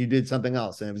head, and you did something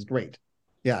else, and it was great.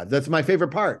 Yeah, that's my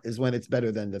favorite part, is when it's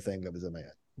better than the thing that was in my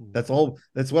head. That's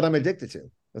what I'm addicted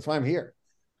to. That's why I'm here.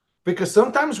 Because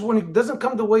sometimes when it doesn't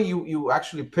come the way you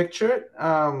actually picture it,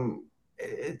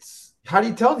 it's, how do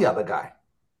you tell the other guy?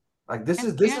 Like, this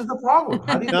is the problem.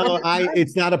 How do you No,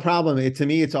 it's not a problem. To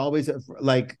me, it's always a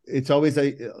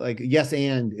yes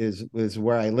and is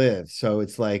where I live. So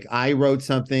it's like, I wrote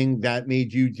something that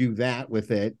made you do that with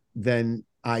it, then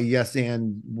I yes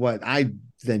and what I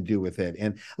then do with it.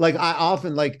 And like, I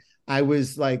often, like, I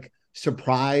was like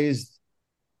surprised,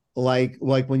 like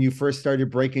when you first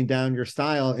started breaking down your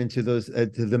style into those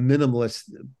to the minimalist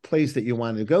place that you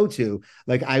wanted to go to.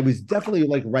 Like, I was definitely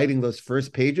like writing those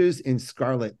first pages in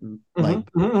Scarlet, I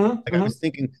was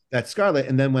thinking that Scarlet,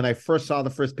 and then when I first saw the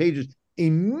first pages,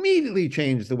 immediately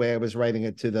changed the way I was writing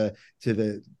it to the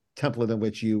template in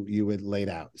which you had laid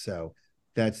out. So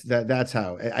that's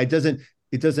how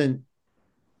it doesn't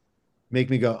make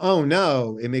me go, oh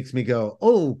no. It makes me go,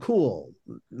 oh cool,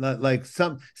 like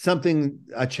something,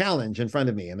 a challenge in front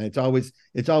of me, and it's always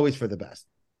for the best.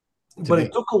 But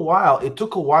it took a while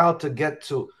to get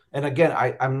to, and again,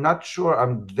 I'm not sure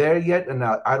I'm there yet, and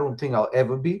I don't think I'll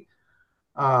ever be.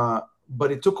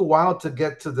 But it took a while to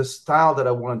get to the style that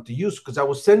I wanted to use, because I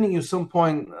was sending you just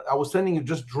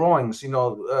drawings,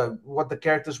 what the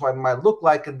characters might look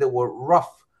like, and they were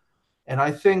rough. And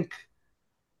I think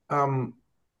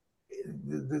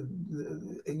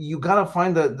you gotta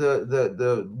find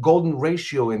the golden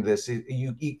ratio in this.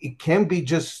 It can be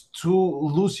just too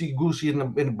loosey goosey,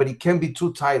 but it can be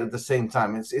too tight at the same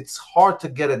time. It's hard to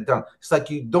get it done. It's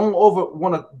like you don't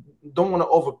want to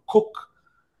overcook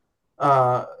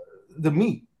the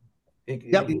meat.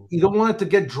 You don't want it to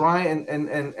get dry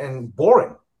and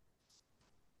boring.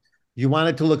 You want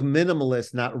it to look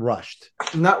minimalist, not rushed.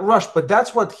 Not rushed, but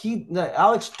that's what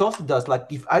Alex Toth does. Like,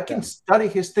 if I can study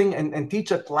his thing and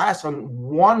teach a class on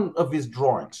one of his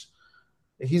drawings,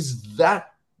 he's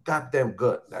that goddamn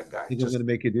good, that guy. He's going to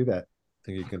make you do that. I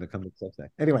think he's going to come to stuff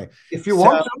next. Anyway, if you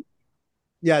want to.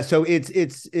 Yeah, so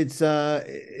it's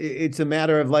a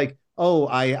matter of like, oh,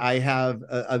 I have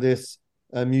this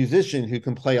a musician who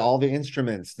can play all the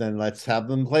instruments. Then let's have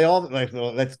them play all like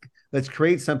let's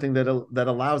create something that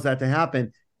allows that to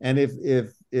happen. And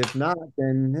if not,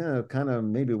 then kind of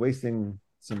maybe wasting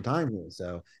some time here.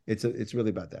 So it's really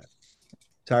about that.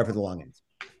 Sorry for the long answer.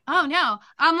 Oh no.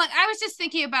 Like I was just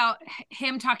thinking about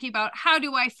him talking about how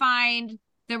do I find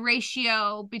the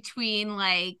ratio between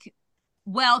like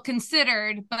well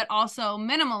considered but also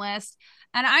minimalist.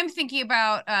 And I'm thinking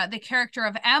about the character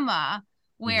of Emma,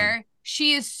 where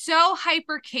she is so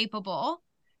hyper capable.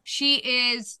 She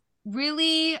is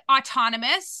really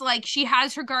autonomous. Like she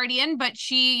has her guardian, but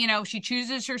she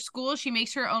chooses her school. She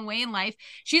makes her own way in life.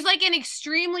 She's like an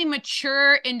extremely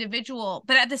mature individual,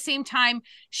 but at the same time,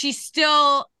 she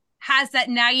still has that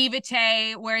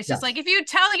naivete where it's just like if you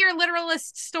tell your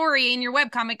literalist story in your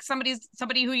webcomic,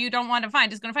 somebody who you don't want to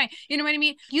find is going to find. You know what I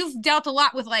mean? You've dealt a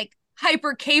lot with like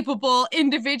hyper capable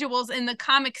individuals in the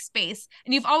comic space,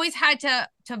 and you've always had to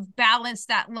balance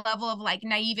that level of like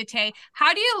naivete.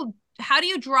 How do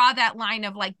you draw that line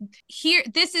of like, here,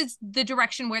 this is the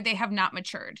direction where they have not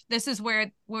matured, this is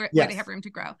where they have room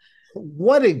to grow?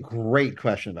 What a great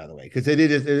question, by the way, because it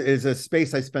is a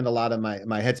space I spend a lot of my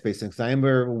headspace in, because I am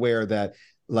aware that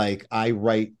like I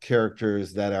write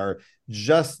characters that are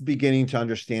just beginning to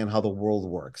understand how the world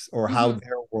works or how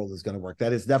their world is going to work.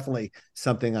 That is definitely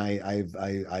something I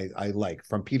like.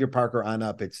 From Peter Parker on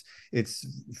up, it's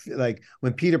like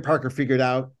when Peter Parker figured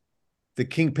out the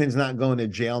Kingpin's not going to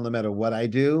jail no matter what I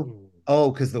do.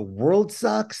 Oh, because the world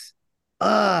sucks.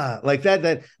 Like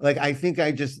that like I think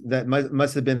that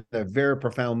must have been a very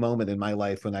profound moment in my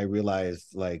life when I realized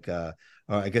like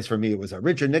I guess for me it was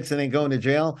Richard Nixon ain't going to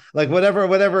jail. Like whatever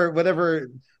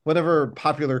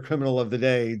popular criminal of the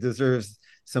day deserves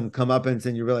some comeuppance,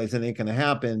 and you realize it ain't going to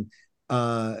happen.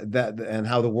 That and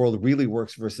how the world really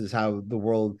works versus how the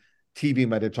world TV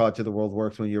might have taught you the world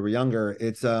works when you were younger.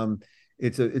 It's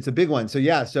a big one. So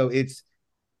yeah, so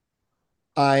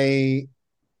I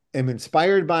am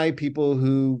inspired by people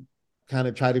who kind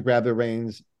of try to grab the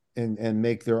reins and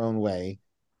make their own way.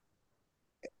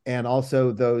 And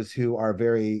also those who are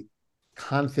very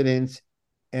confident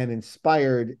and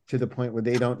inspired to the point where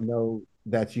they don't know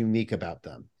that's unique about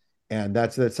them. And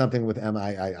that's something with Emma.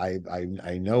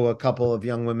 I know a couple of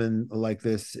young women like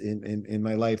this in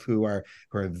my life who are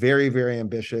very, very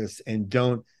ambitious and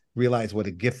don't realize what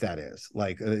a gift that is.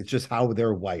 Like it's just how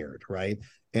they're wired, right?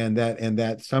 And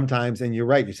that sometimes, and you're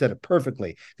right, you said it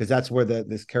perfectly, because that's where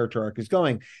this character arc is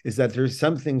going, is that there's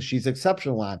some things she's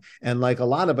exceptional on. And like a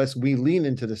lot of us, we lean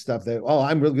into the stuff that, oh,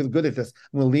 I'm really good at this.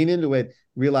 I'm going to lean into it,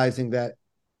 realizing that,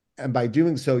 and by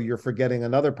doing so, you're forgetting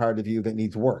another part of you that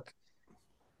needs work.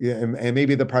 Yeah, and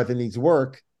maybe the part that needs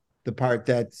work, the part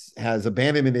that has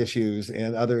abandonment issues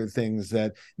and other things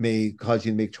that may cause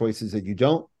you to make choices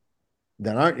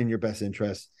that aren't in your best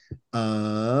interest.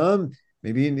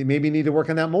 Maybe you need to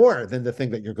work on that more than the thing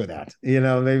that you're good at.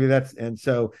 Maybe that's and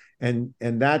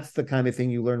that's the kind of thing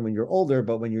you learn when you're older.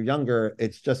 But when you're younger,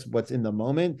 it's just what's in the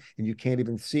moment, and you can't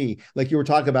even see. Like you were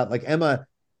talking about, like Emma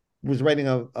was writing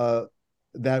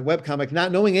that webcomic not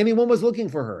knowing anyone was looking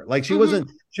for her. Like she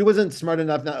wasn't smart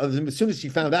enough. Now, as soon as she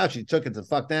found out, she took it the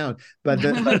fuck down. But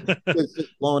then it was just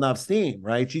blowing off steam,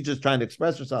 right? She's just trying to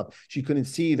express herself. She couldn't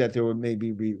see that there would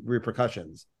maybe be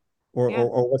repercussions or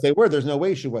what they were. There's no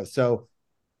way she was. So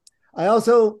I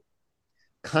also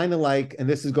kind of like, and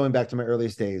this is going back to my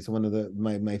earliest days, one of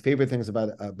my favorite things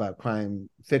about crime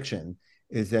fiction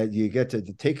is that you get to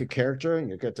take a character and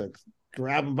you get to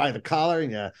grab them by the collar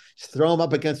and you throw them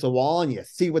up against the wall and you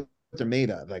see what they're made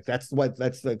of. Like that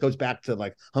goes back to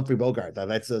like Humphrey Bogart.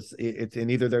 It's and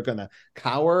either they're going to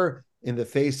cower in the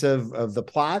face of the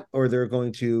plot, or they're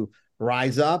going to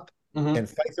rise up and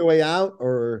fight their way out,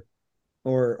 or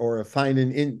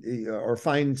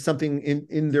find something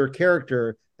in their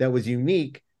character that was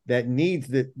unique that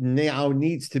now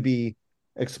needs to be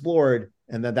explored,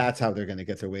 and that's how they're going to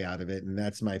get their way out of it. And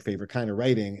that's my favorite kind of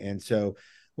writing. And so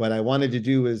what I wanted to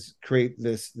do is create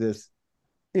this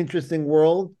interesting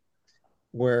world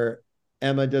where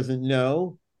Emma doesn't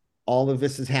know all of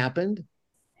this has happened.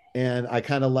 And I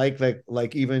kind of like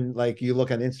even like you look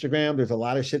on Instagram, there's a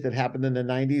lot of shit that happened in the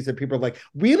 90s and people are like,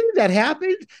 really, that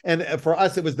happened? And for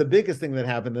us, it was the biggest thing that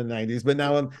happened in the 90s. But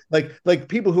now I'm like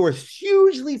people who are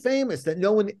hugely famous that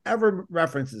no one ever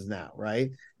references now,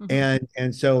 right? And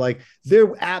so like there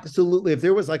absolutely, if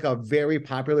there was like a very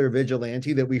popular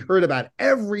vigilante that we heard about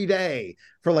every day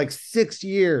for like 6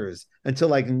 years until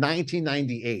like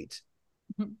 1998,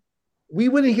 we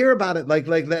wouldn't hear about it like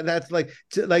that. That's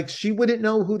like she wouldn't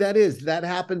know who that is. That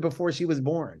happened before she was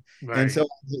born. Right. And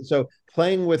so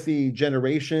playing with the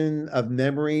generation of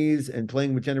memories and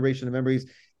playing with generation of memories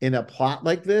in a plot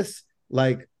like this,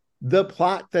 like the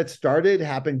plot that started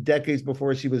happened decades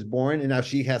before she was born, and now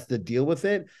she has to deal with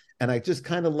it. And I just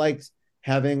kind of liked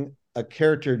having a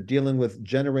character dealing with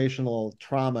generational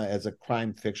trauma as a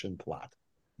crime fiction plot.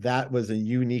 That was a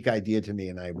unique idea to me,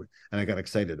 and I got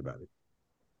excited about it.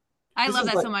 I love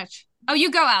that so much. Oh, you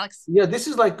go, Alex. Yeah, this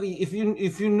is like if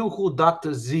you knew who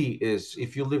Dr. Z is,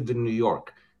 if you lived in New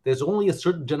York, there's only a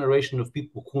certain generation of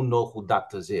people who know who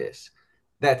Dr. Z is.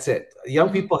 That's it. Young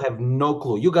people have no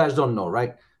clue. You guys don't know,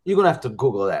 right? You're gonna have to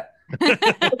Google that.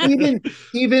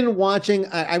 even watching,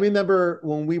 I remember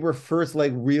when we were first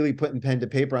like really putting pen to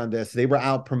paper on this, they were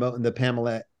out promoting the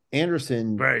Pamela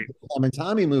Anderson Tom and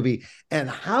Tommy movie, and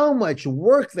how much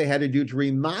work they had to do to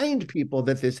remind people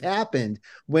that this happened.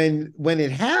 When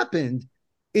it happened,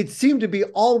 it seemed to be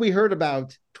all we heard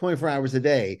about 24 hours a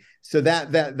day. So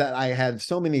that I had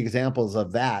so many examples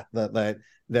of that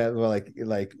were like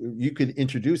you could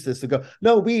introduce this to go,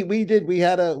 no, we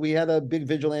had a big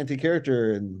vigilante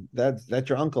character, and that's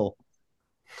your uncle.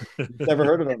 Never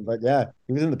heard of him, but yeah,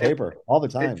 he was in the paper all the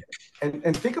time.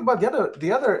 And think about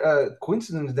the other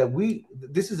coincidence that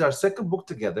this is our second book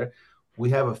together. We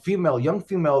have a young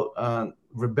female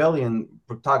rebellion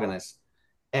protagonist,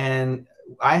 and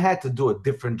I had to do a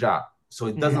different job, so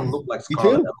it doesn't look like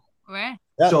Scarlet. Right.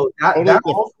 Yeah, so that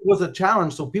also was a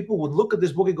challenge. So people would look at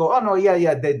this book and go, "Oh no,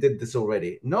 yeah, they did this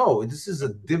already." No, this is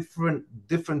a different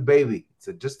baby. It's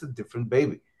just a different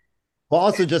baby. Well,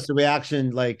 also just a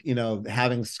reaction, like,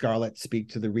 having Scarlett speak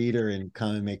to the reader and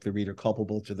kind of make the reader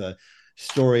culpable to the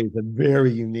story is a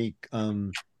very unique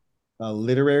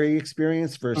literary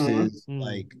experience versus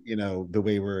like, the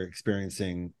way we're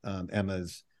experiencing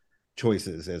Emma's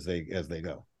choices as they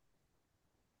go.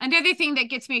 Another thing that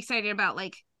gets me excited about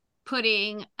like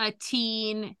putting a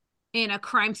teen in a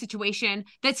crime situation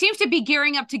that seems to be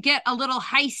gearing up to get a little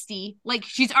heisty, like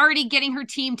she's already getting her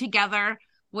team together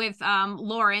with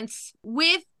Lawrence,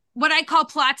 with what I call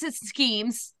plots and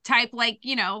schemes type, like,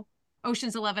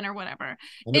 Ocean's 11 or whatever,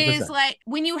 100%. Is like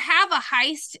when you have a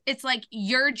heist, it's like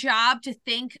your job to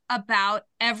think about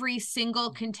every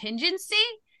single contingency,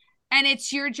 and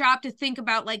it's your job to think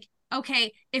about like,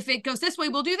 okay, if it goes this way,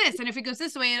 we'll do this, and if it goes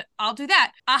this way, I'll do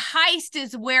that. A heist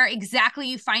is where exactly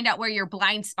you find out where your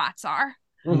blind spots are,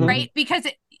 right? Because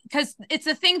it's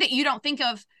a thing that you don't think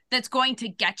of that's going to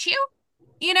get you.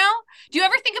 Do you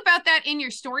ever think about that in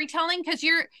your storytelling? Because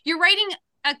you're writing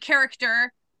a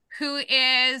character who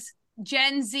is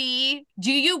Gen Z.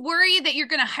 Do you worry that you're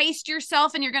going to heist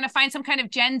yourself and you're going to find some kind of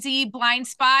Gen Z blind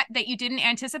spot that you didn't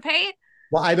anticipate?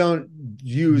 Well, I don't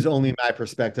use only my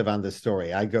perspective on the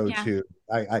story. I go to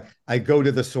I go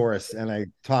to the source and I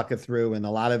talk it through, and a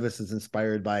lot of this is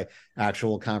inspired by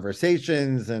actual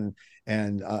conversations and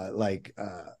I'm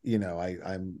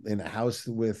in a house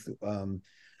with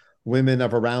women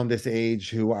of around this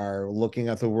age who are looking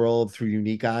at the world through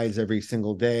unique eyes every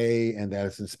single day, and that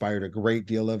has inspired a great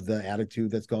deal of the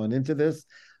attitude that's going into this.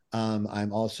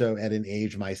 I'm also at an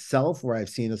age myself where I've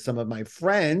seen some of my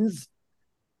friends,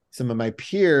 some of my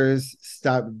peers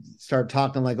start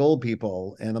talking like old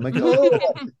people, and I'm like, oh,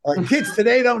 kids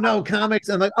today don't know comics.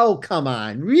 I'm like, oh, come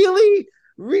on, really?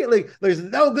 There's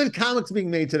no good comics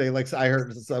being made today. Like I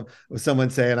heard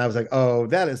someone say, and I was like, oh,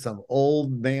 that is some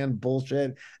old man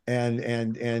bullshit.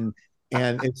 And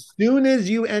as soon as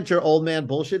you enter old man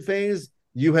bullshit phase,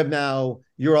 you're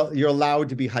allowed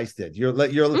to be heisted.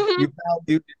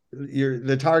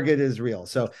 The target is real.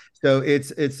 So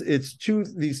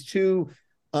it's these two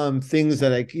things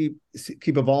that I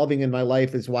keep evolving in my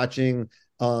life, is watching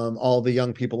all the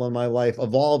young people in my life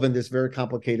evolve in this very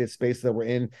complicated space that we're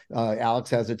in. Alex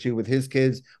has it too with his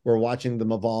kids. We're watching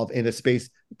them evolve in a space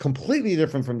completely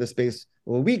different from the space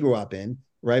where we grew up in,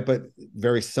 right? But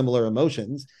very similar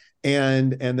emotions.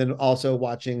 And then also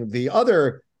watching the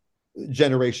other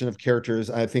generation of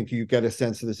characters. I think you get a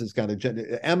sense of this is kind of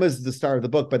Emma's the star of the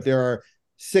book, but there are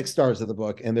 6 stars of the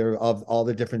book, and they're of all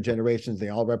the different generations. They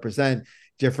all represent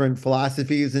different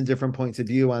philosophies and different points of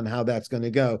view on how that's going to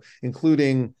go,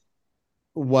 including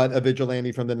what a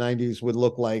vigilante from the 90s would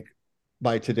look like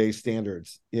by today's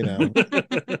standards, how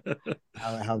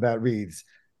that reads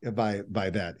by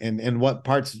that, and what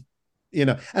parts,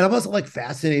 and I'm also like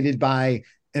fascinated by,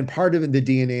 and part of the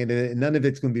DNA, and none of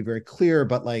it's going to be very clear,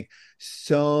 but like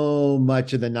so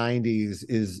much of the 90s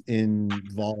is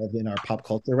involved in our pop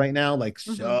culture right now, like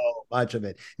so much of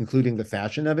it, including the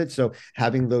fashion of it. So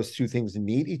having those two things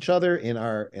meet each other in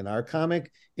our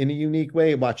comic in a unique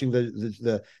way, watching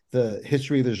the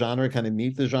history of the genre kind of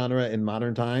meet the genre in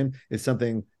modern time is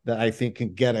something that I think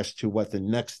can get us to what the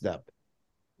next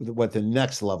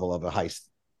level of a heist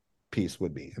piece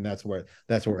would be, and that's where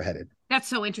we're headed. That's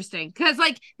so interesting because,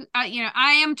 like, I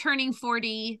am turning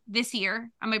 40 this year.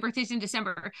 My birthday's in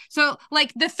December, so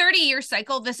like the 30-year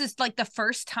cycle. This is like the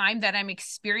first time that I'm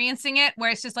experiencing it, where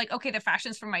it's just like, okay, the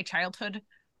fashions from my childhood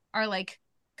are like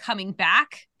coming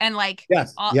back, and like,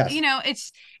 yes.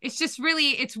 it's just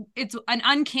really it's an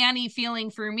uncanny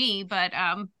feeling for me, but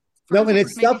no, and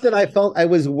it's stuff that I felt I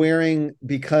was wearing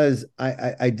because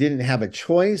I didn't have a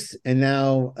choice, and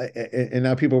now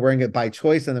people are wearing it by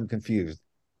choice, and I'm confused.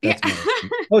 That's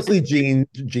mostly jean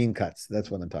cuts.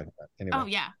 That's what I'm talking about. Anyway. Oh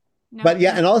yeah. No, but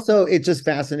yeah, and also it's just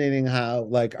fascinating how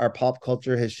like our pop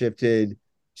culture has shifted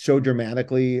so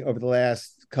dramatically over the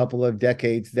last couple of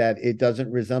decades that it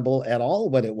doesn't resemble at all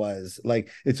what it was.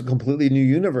 Like it's a completely new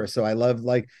universe. So I love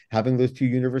like having those two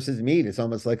universes meet. It's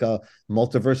almost like a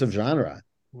multiverse of genre.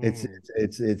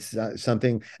 It's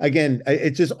something, again,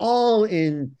 it's just all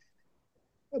in,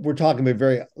 we're talking about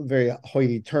very, very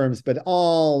hoity terms, but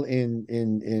all in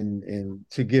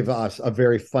to give us a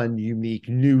very fun, unique,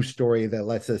 new story that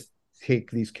lets us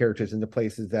take these characters into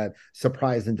places that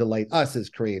surprise and delight us as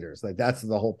creators. Like that's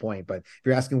the whole point. But if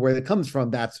you're asking where it comes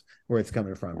from, that's where it's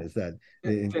coming from, is that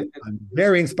I'm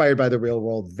very inspired by the real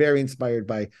world, very inspired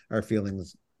by our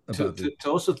feelings about to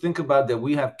also think about that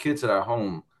we have kids at our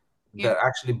home that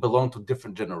actually belong to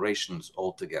different generations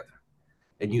altogether.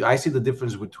 And I see the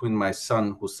difference between my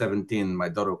son who's 17 and my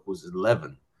daughter who's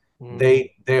 11.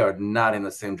 They are not in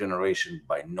the same generation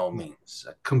by no means.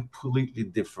 Completely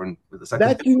different.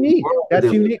 That's unique.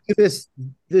 That's unique to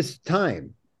this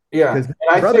time. Yeah,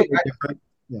 I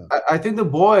think the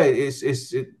boy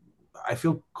is. I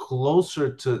feel closer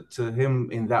to him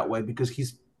in that way because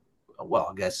he's, well,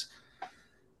 I guess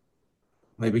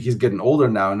maybe he's getting older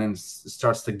now and then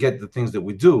starts to get the things that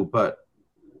we do, but.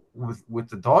 With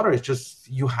the daughter, it's just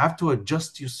you have to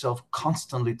adjust yourself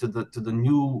constantly to the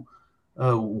new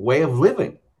way of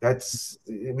living. That's,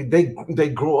 I mean, they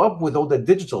grow up with all the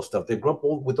digital stuff. They grow up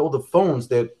with all the phones.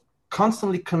 They're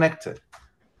constantly connected.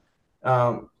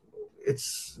 We're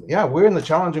in the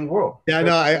challenging world. Yeah,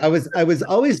 no, I was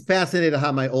always fascinated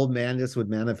how my old manness would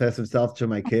manifest himself to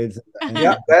my kids.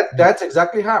 Yeah, that's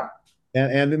exactly how.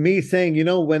 And me saying,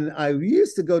 when I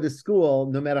used to go to school,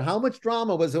 no matter how much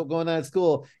drama was going on at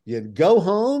school, you'd go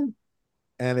home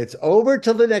and it's over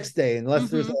till the next day, unless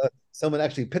there's someone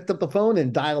actually picked up the phone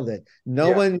and dialed it.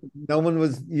 No one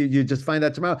was, you just find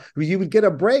out tomorrow. You would get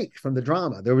a break from the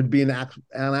drama. There would be an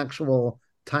actual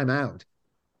timeout.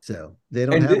 So they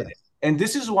don't have it. And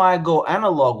this is why I go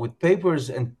analog with papers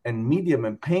and medium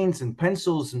and paints and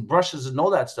pencils and brushes and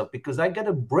all that stuff, because I get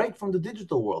a break from the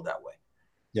digital world that way.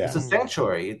 Yeah. It's a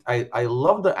sanctuary. I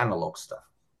love the analog stuff.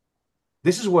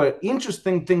 This is where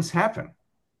interesting things happen.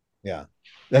 Yeah.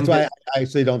 That's why I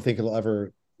actually don't think it'll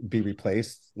ever be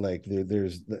replaced. Like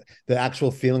there's the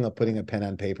actual feeling of putting a pen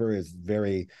on paper is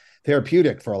very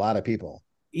therapeutic for a lot of people.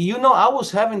 I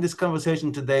was having this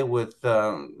conversation today with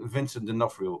Vincent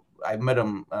D'Onofrio. I met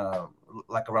him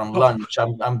like around lunch.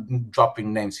 I'm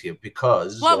dropping names here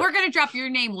because... Well, we're going to drop your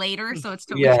name later, so it's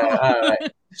totally cool. All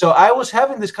right. So I was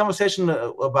having this conversation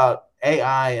about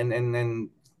AI and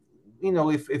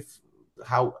if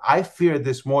how I fear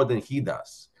this more than he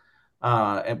does.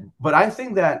 But I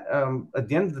think that at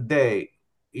the end of the day,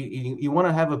 you want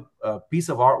to have a piece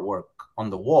of artwork on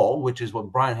the wall, which is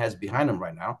what Brian has behind him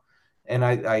right now. And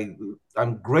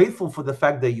I'm grateful for the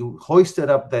fact that you hoisted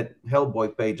up that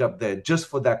Hellboy page up there just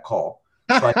for that call,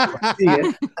 so I can see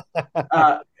it.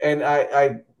 And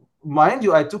I mind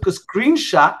you, I took a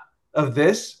screenshot of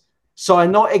this, so I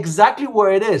know exactly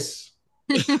where it is.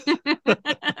 So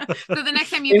the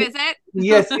next time you visit,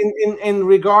 yes, in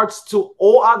regards to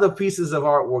all other pieces of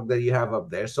artwork that you have up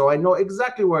there, so I know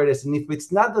exactly where it is. And if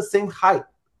it's not the same height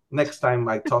next time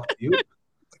I talk to you.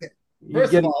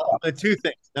 First of all, the two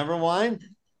things. Number one,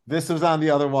 this was on the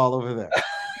other wall over there.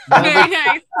 Very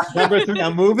nice. Number three,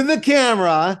 I'm moving the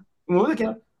camera. Move the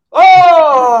camera.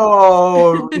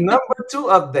 Oh, number two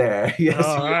up there. Yes.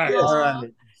 All right. All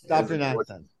right. Stop your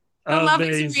nonsense. The love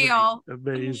is real.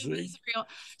 Amazing. It's real.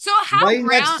 So how right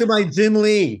next to my Jim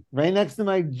Lee. Right next to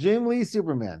my Jim Lee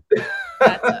Superman.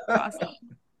 That's awesome.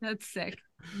 That's sick.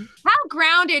 How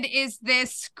grounded is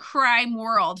this crime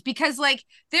world? Because like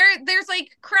there's like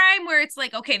crime where it's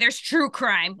like, okay, there's true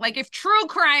crime. Like if true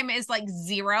crime is like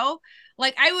zero,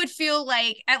 Like, I would feel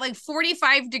like at like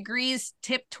 45 degrees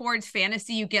tip towards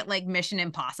fantasy, you get like Mission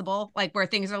Impossible, like where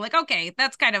things are like, okay,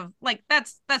 that's kind of like,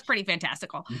 that's pretty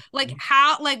fantastical. Like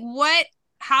how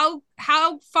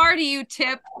far do you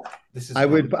tip? I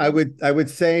would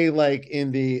say like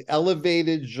in the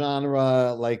elevated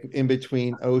genre, like in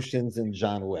between Oceans and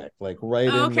John Wick, like right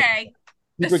in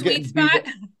the sweet spot.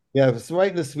 Yeah, it's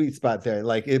right in the sweet spot there.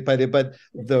 Like but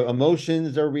the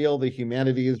emotions are real, the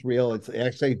humanity is real. It's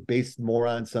actually based more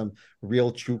on some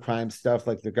real true crime stuff,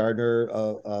 like the Gardner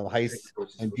heist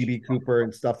and DB Cooper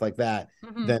and stuff like that,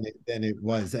 than it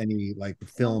was any like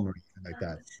film or anything like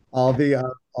that. All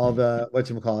the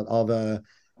whatchamacallit, all the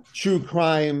true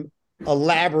crime,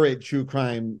 elaborate true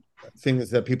crime things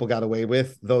that people got away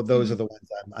with, though those are the ones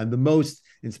I'm the most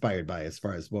inspired by as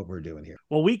far as what we're doing here.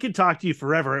 Well, we could talk to you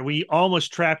forever, and we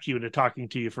almost trapped you into talking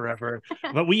to you forever,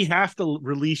 but we have to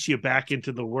release you back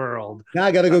into the world. Now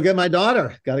I got to go get my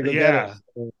daughter. Got to go get her.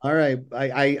 All right.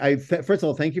 I first of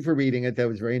all, thank you for reading it. That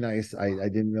was very nice. I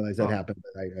didn't realize that happened,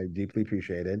 but I deeply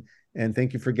appreciate it. And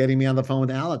thank you for getting me on the phone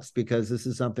with Alex, because this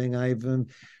is something I've been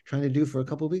trying to do for a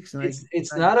couple of weeks. And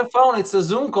it's not a phone; it's a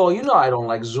Zoom call. You know, I don't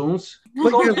like Zooms.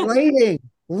 But your lighting.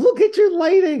 Look at your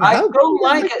lighting. I don't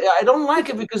like it. I don't like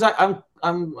it because I don't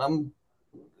know.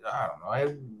 I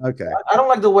don't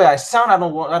like the way I sound. I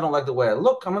don't like the way I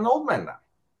look. I'm an old man now.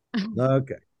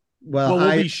 Okay. Well,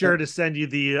 we'll be sure to send you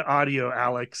the audio,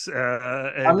 Alex.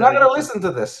 I'm not going to listen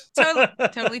to this.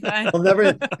 Totally fine.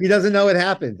 He doesn't know it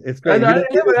happened. It's great.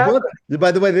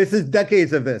 By the way, this is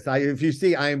decades of this. If you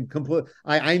see, I'm complete.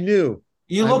 I knew.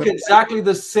 You look exactly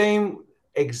the same.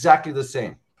 Exactly the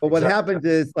same. But what happens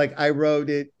is, like, I wrote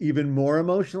it even more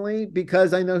emotionally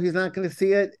because I know he's not going to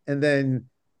see it, and then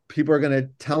people are going to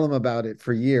tell him about it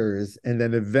for years, and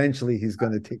then eventually he's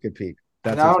going to take a peek.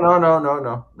 No.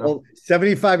 Well,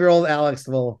 75-year-old Alex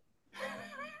will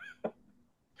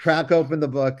crack open the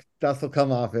book. Dust will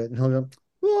come off it, and he'll go,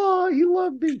 "Oh, he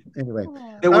loved me." Anyway,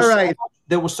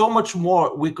 there was so much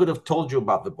more we could have told you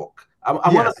about the book. I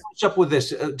want to finish up with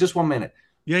this. Just 1 minute.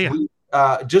 Yeah.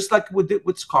 Just like we did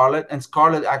with Scarlett, and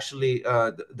Scarlett actually,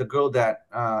 the girl that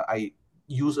I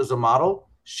use as a model,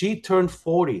 she turned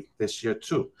 40 this year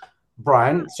too,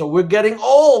 Brian. So we're getting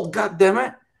old. God damn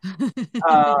it.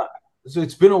 So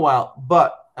it's been a while,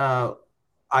 but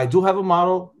I do have a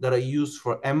model that I use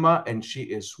for Emma, and she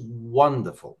is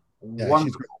wonderful. Yeah,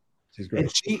 wonderful. She's great.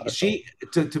 And she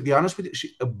to be honest with you,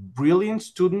 she's a brilliant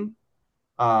student,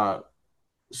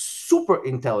 super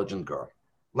intelligent girl.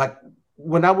 Like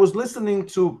when I was listening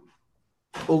to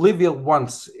Olivia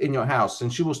once in your house,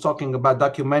 and she was talking about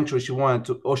documentary she wanted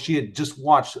to, or she had just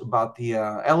watched about the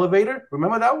elevator.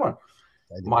 Remember that one?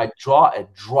 My jaw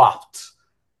had dropped.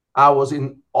 I was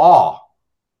in awe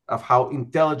of how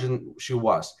intelligent she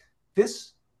was.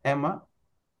 This Emma,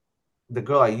 the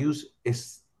girl I use,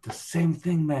 is the same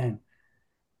thing, man.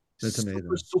 That's amazing.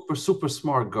 Super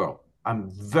smart girl. I'm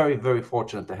very, very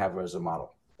fortunate to have her as a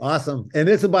model. Awesome. And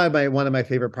this is one of my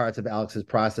favorite parts of Alex's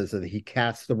process, that he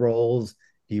casts the roles,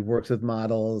 he works with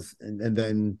models, and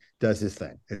then does his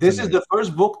thing. This is the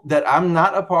first book that I'm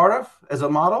not a part of as a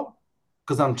model.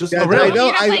 Because I'm just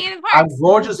I'm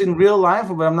gorgeous in real life,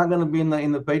 but I'm not going to be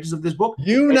in the pages of this book.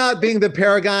 You not being the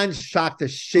Paragon shocked the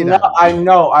shit out of me.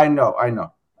 I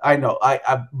know.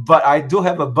 But I do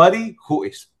have a buddy who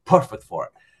is perfect for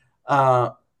it.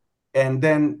 And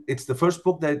then it's the first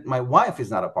book that my wife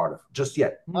is not a part of just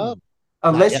yet.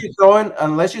 Unless you throw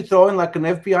in like an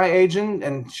FBI agent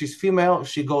and she's female,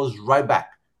 she goes right back.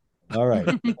 All right.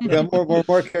 We got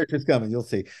more characters coming. You'll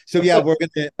see. So yeah, we're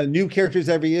going to new characters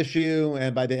every issue,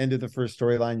 and by the end of the first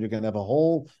storyline, you're going to have a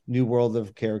whole new world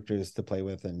of characters to play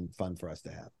with and fun for us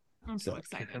to have. I'm so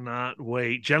excited. I cannot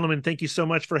wait. Gentlemen, thank you so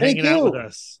much for hanging out with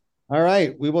us. All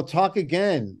right. We will talk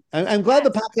again. I'm glad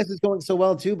the podcast is going so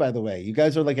well too, by the way. You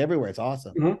guys are like everywhere. It's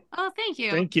awesome. Mm-hmm. Oh, thank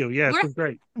you. Thank you. Yeah, it's been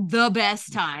great. The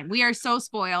best time. We are so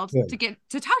spoiled to get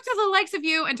to talk to the likes of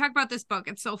you and talk about this book.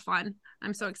 It's so fun.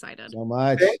 I'm so excited. So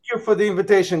much. Thank you for the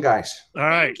invitation, guys. All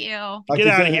right. Thank you. Get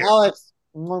out of here. Alex.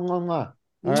 All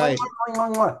right.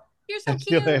 You're so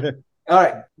cute. All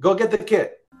right. Go get the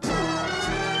kid.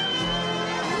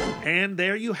 And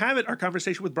there you have it, our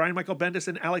conversation with Brian Michael Bendis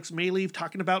and Alex Maleev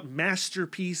talking about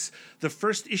Masterpiece, the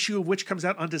first issue of which comes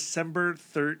out on December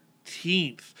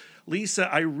 13th. Lisa,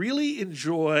 I really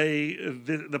enjoy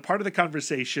the part of the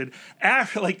conversation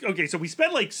after, like, okay, so we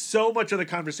spent like so much of the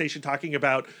conversation talking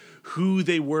about who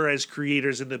they were as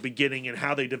creators in the beginning and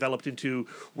how they developed into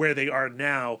where they are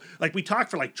now. Like, we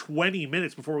talked for like 20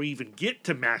 minutes before we even get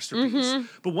to Masterpiece.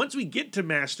 But once we get to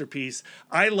Masterpiece,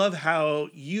 I love how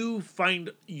you find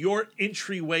your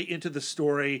entryway into the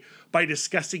story by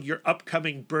discussing your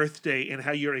upcoming birthday and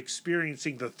how you're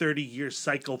experiencing the 30-year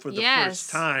cycle for the first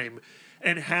time,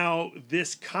 and how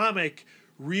this comic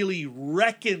really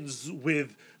reckons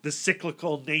with the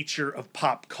cyclical nature of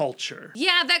pop culture.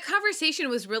 Yeah, that conversation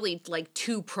was really like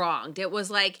two-pronged. It was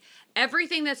like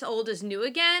everything that's old is new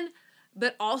again,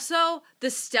 but also the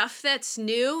stuff that's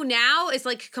new now is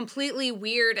like completely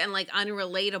weird and like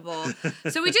unrelatable.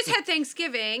 So we just had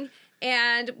Thanksgiving,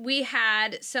 and we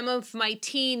had some of my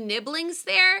teen nibblings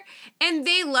there, and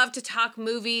they love to talk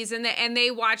movies, and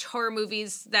they watch horror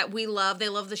movies that we love. They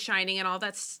love The Shining and all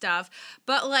that stuff.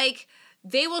 But like,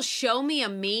 they will show me a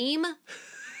meme,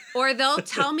 or they'll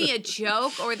tell me a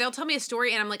joke, or they'll tell me a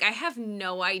story, and I'm like, I have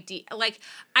no idea. Like,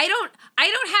 I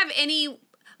don't have any.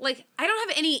 Like, I don't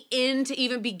have any in to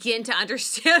even begin to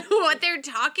understand what they're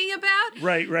talking about.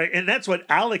 Right, right. And that's what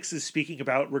Alex is speaking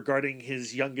about regarding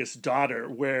his youngest daughter,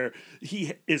 where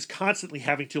he is constantly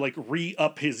having to, like,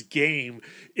 re-up his game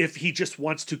if he just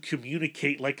wants to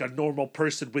communicate like a normal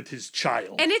person with his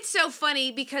child. And it's so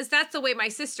funny because that's the way my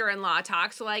sister-in-law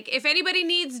talks. Like, if anybody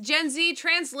needs Gen Z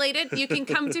translated, you can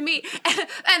come to me.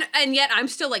 And yet I'm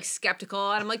still, like,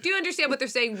 skeptical. And I'm like, do you understand what they're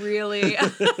saying, really? I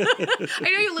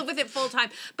know you live with it full time.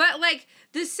 But, like,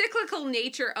 the cyclical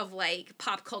nature of, like,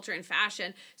 pop culture and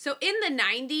fashion. So in the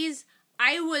 90s,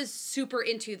 I was super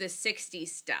into the 60s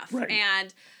stuff. Right.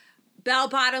 And bell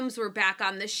bottoms were back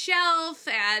on the shelf,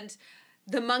 and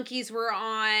the Monkees were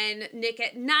on Nick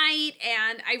at Night.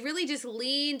 And I really just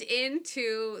leaned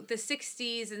into the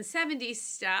 60s and 70s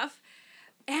stuff.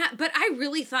 But I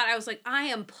really thought, I was like, I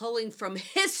am pulling from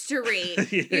history.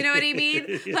 You know what I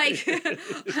mean? Like,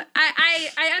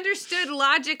 I understood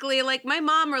logically, like, my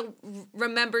mom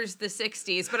remembers the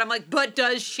 60s, but I'm like, but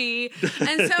does she?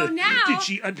 And so now... Did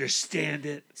she understand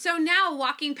it? So now,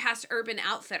 walking past Urban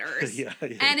Outfitters,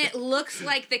 and it looks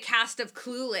like the cast of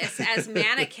Clueless as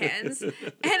mannequins, and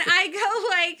I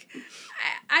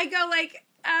go like,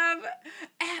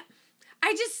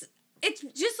 it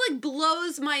just, like,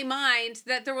 blows my mind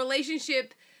that the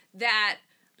relationship that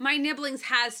my nibblings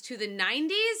has to the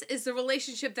 90s is the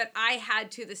relationship that I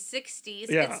had to the 60s.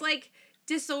 Yeah. It's, like,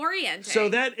 disorienting. So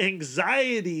that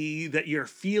anxiety that you're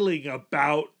feeling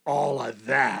about all of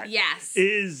that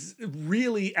is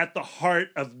really at the heart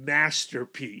of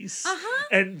Masterpiece.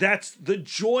 And that's the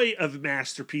joy of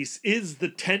Masterpiece, is the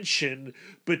tension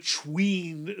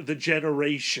between the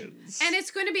generations. And it's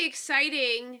going to be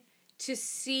exciting to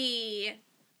see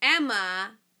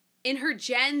Emma in her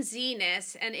Gen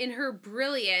Z-ness and in her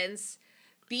brilliance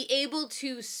be able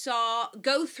to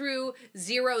go through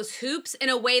Zero's hoops in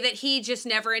a way that he just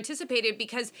never anticipated,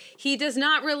 because he does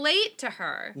not relate to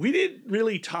her. We didn't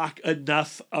really talk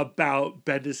enough about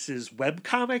Bendis's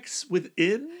webcomics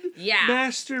within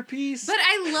Masterpiece. But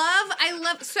I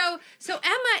love, so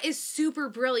Emma is super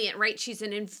brilliant, right? She's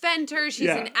an inventor, she's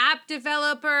an app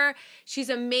developer, she's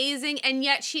amazing, and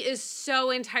yet she is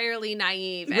so entirely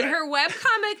naive. And her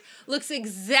webcomic looks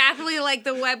exactly like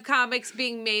the webcomics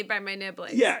being made by my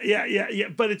nibblings. Yeah.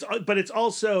 But it's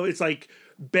also, it's like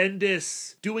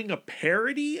Bendis doing a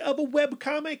parody of a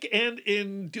webcomic, and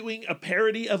in doing a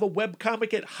parody of a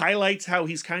webcomic, it highlights how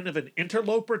he's kind of an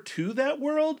interloper to that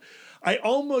world. I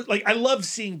love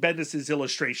seeing Bendis's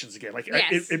illustrations again. Like,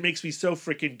 it makes me so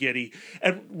freaking giddy.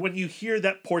 And when you hear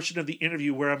that portion of the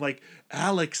interview where I'm like,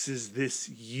 Alex, is this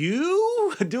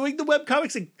you doing the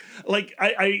webcomics? And like,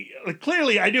 I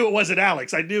clearly I knew it wasn't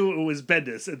Alex. I knew it was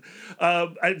Bendis.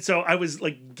 And so I was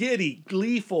like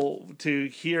gleeful to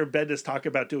hear Bendis talk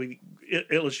about doing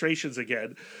illustrations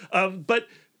again. But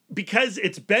because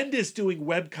it's Bendis doing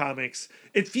webcomics,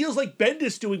 it feels like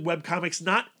Bendis doing webcomics,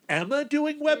 not Emma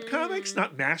doing webcomics,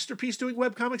 not Masterpiece doing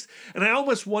webcomics. And I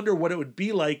almost wonder what it would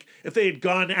be like if they had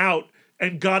gone out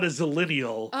and got a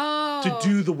Zillennial to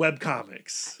do the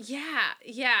webcomics.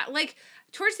 Yeah. Like,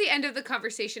 towards the end of the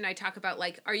conversation, I talk about,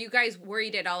 like, are you guys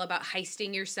worried at all about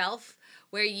heisting yourself,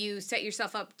 where you set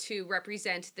yourself up to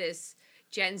represent this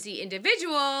Gen Z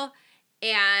individual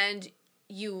and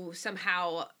you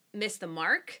somehow miss the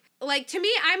mark? Like, to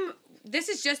me, this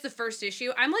is just the first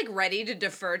issue. I'm, like, ready to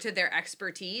defer to their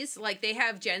expertise. Like, they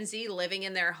have Gen Z living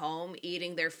in their home,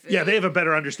 eating their food. Yeah, they have a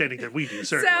better understanding than we do,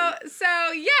 certainly.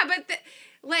 So yeah, but,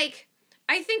 like,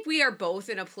 I think we are both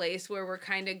in a place where we're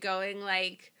kind of going,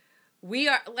 like, we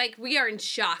are in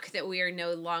shock that we are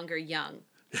no longer young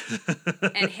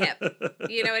and hip.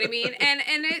 You know what I mean? And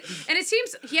it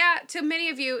seems, to many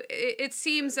of you, it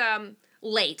seems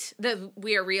late that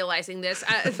we are realizing this.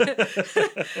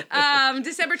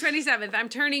 December 27th, I'm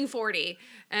turning 40,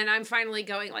 and I'm finally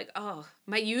going like, oh,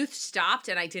 my youth stopped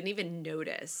and I didn't even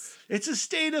notice. It's a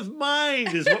state of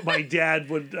mind, is what my dad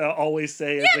would always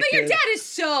say. Yeah, but your dad is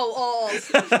so old.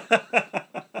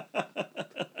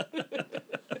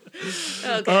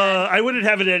 Okay. I wouldn't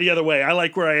have it any other way. I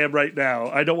like where I am right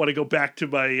now. I don't want to go back to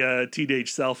my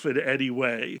teenage self in any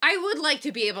way. I would like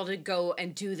to be able to go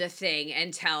and do the thing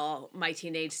and tell my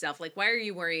teenage self, like, why are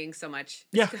you worrying so much?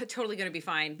 It's totally going to be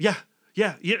fine. Yeah.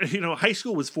 Yeah, high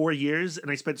school was 4 years, and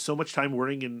I spent so much time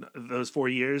worrying in those 4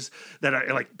 years that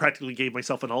I like practically gave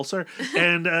myself an ulcer.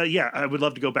 And I would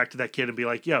love to go back to that kid and be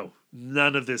like, yo,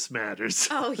 none of this matters.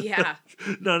 Oh, yeah.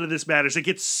 None of this matters. It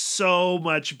gets so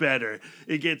much better.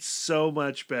 It gets so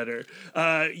much better.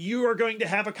 You are going to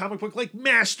have a comic book like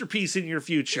masterpiece in your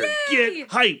future. Yay! Get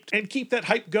hyped and keep that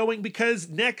hype going, because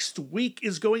next week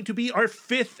is going to be our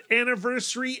 5th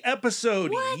anniversary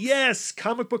episode. What? Yes,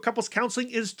 Comic Book Couples Counseling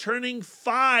is turning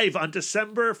 5 on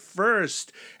December 1st,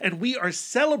 and we are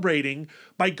celebrating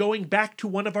by going back to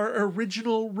one of our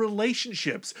original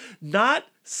relationships. Not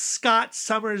Scott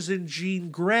Summers and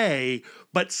Jean Grey,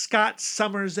 but Scott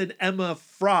Summers and Emma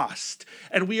Frost.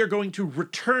 And we are going to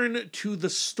return to the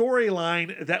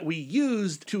storyline that we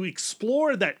used to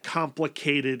explore that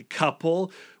complicated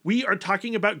couple. We are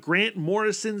talking about Grant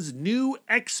Morrison's new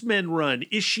X-Men run,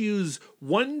 issues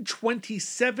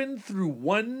 127 through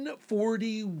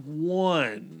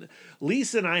 141.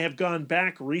 Lisa and I have gone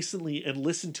back recently and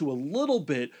listened to a little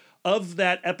bit of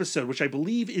that episode, which I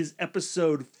believe is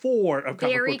episode 4 of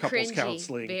Comic Book Couples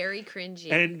Counseling. Very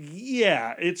cringy. And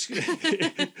yeah, it's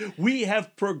we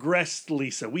have progressed,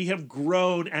 Lisa. We have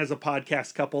grown as a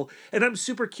podcast couple, and I'm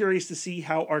super curious to see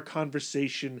how our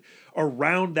conversation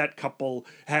around that couple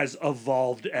has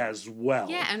evolved as well.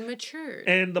 Yeah, and matured.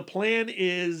 And the plan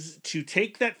is to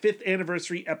take that 5th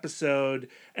anniversary episode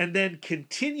and then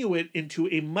continue it into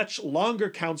a much longer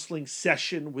counseling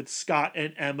session with Scott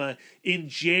and Emma in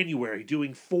January,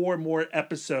 doing 4 more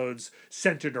episodes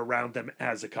centered around them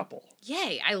as a couple.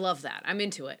 Yay, I love that. I'm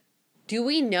into it. Do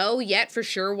we know yet for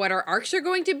sure what our arcs are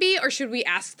going to be, or should we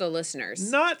ask the listeners?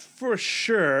 Not for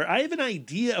sure. I have an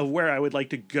idea of where I would like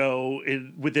to go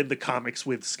within the comics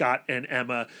with Scott and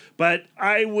Emma, but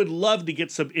I would love to get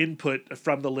some input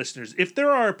from the listeners. If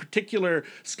there are particular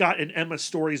Scott and Emma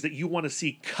stories that you want to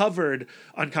see covered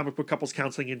on Comic Book Couples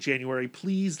Counseling in January,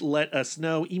 please let us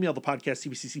know. Email the podcast,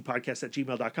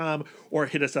 cbccpodcast@gmail.com, or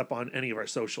hit us up on any of our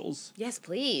socials. Yes,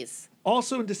 please.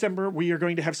 Also in December, we are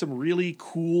going to have some really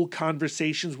cool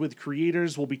conversations with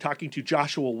creators. We'll be talking to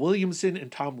Joshua Williamson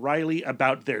and Tom Riley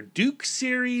about their Duke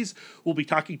series. We'll be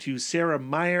talking to Sarah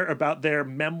Meyer about their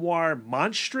memoir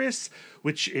Monstrous,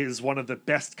 which is one of the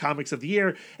best comics of the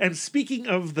year. And speaking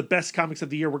of the best comics of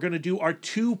the year, we're going to do our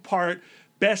 2-part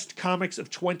Best Comics of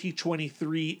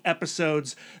 2023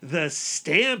 episodes, the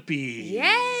Stampies.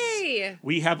 Yay!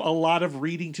 We have a lot of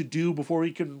reading to do before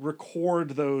we can record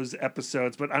those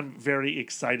episodes, but I'm very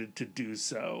excited to do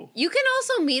so. You can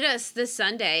also meet us this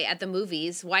Sunday at the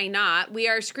movies. Why not? We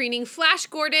are screening Flash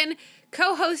Gordon,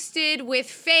 co-hosted with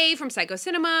Faye from Psycho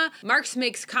Cinema. Mark's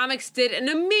Makes Comics did an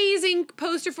amazing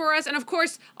poster for us, and of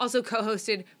course, also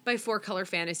co-hosted by 4 Color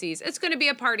Fantasies. It's going to be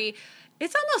a party.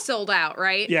 It's almost sold out,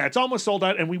 right? Yeah, it's almost sold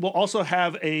out, and we will also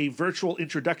have a virtual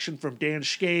introduction from Dan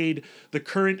Schade, the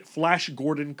current Flash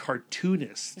Gordon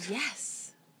cartoonist.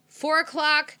 Yes. 4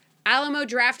 o'clock, Alamo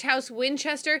Drafthouse,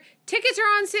 Winchester. Tickets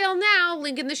are on sale now.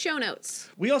 Link in the show notes.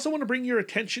 We also want to bring your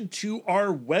attention to our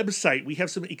website. We have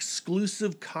some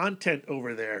exclusive content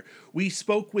over there. We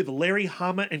spoke with Larry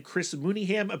Hama and Chris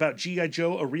Mooneyham about G.I.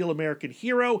 Joe, A Real American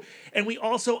Hero, and we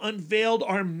also unveiled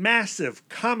our massive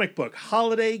comic book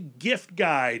holiday gift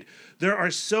guide. There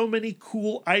are so many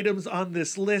cool items on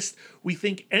this list. We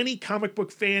think any comic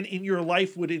book fan in your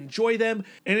life would enjoy them,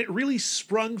 and it really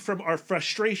sprung from our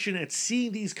frustration at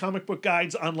seeing these comic book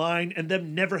guides online and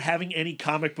them never having any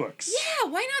comic books. Yeah,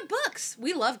 why not books?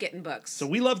 We love getting books. So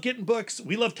we love getting books.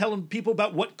 We love telling people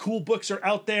about what cool books are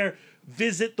out there.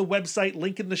 Visit the website,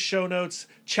 link in the show notes.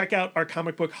 Check out our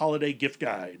comic book holiday gift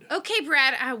guide. Okay,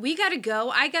 Brad, we gotta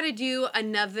go. I gotta do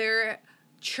another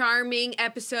charming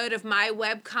episode of my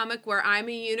webcomic where I'm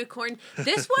a unicorn.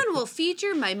 This one will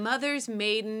feature my mother's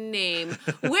maiden name.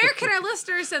 Where can our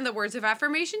listeners send the words of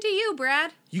affirmation to you,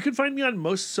 Brad? You can find me on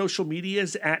most social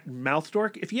medias at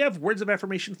MouthDork. If you have words of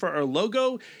affirmation for our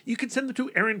logo, you can send them to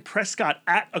Aaron Prescott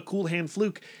at A Cool Hand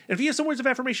Fluke. And if you have some words of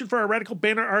affirmation for our Radical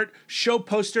banner art, show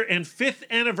poster, and 5th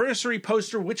anniversary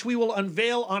poster, which we will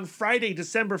unveil on Friday,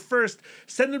 December 1st,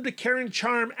 send them to Karen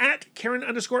Charm at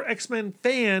Karen_X-Men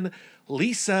fan.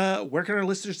 Lisa, where can our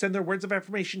listeners send their words of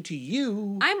affirmation to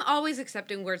you? I'm always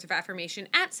accepting words of affirmation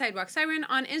at Sidewalk Siren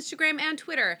on Instagram and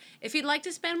Twitter. If you'd like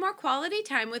to spend more quality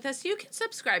time with us, you can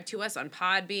subscribe to us on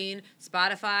Podbean,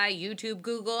 Spotify, YouTube,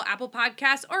 Google, Apple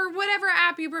Podcasts, or whatever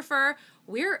app you prefer.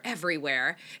 We're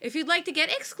everywhere. If you'd like to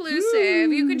get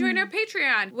exclusive, you can join our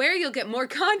Patreon, where you'll get more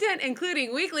content,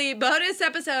 including weekly bonus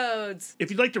episodes. If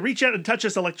you'd like to reach out and touch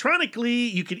us electronically,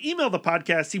 you can email the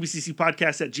podcast,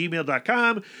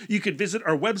 cbccpodcast@gmail.com. You can visit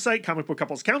our website,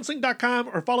 comicbookcouplescounseling.com,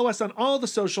 or follow us on all the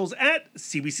socials at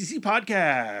CBCC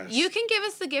Podcast. You can give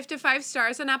us the gift of 5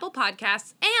 stars on Apple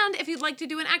Podcasts, and if you'd like to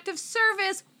do an act of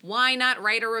service, why not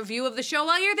write a review of the show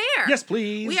while you're there? Yes,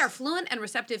 please. We are fluent and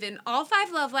receptive in all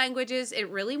 5 love languages. It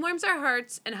really warms our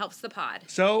hearts and helps the pod.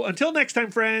 So until next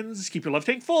time, friends, keep your love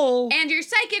tank full. And your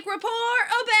psychic rapport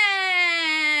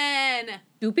open!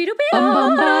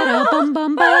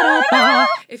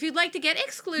 If you'd like to get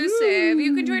exclusive,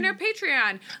 you can join our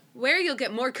Patreon, where you'll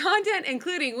get more content,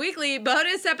 including weekly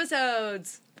bonus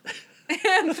episodes.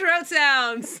 And throat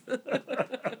sounds.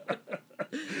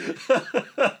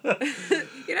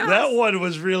 That one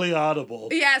was really audible.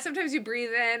 Yeah, sometimes you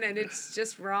breathe in and it's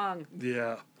just wrong.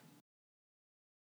 Yeah.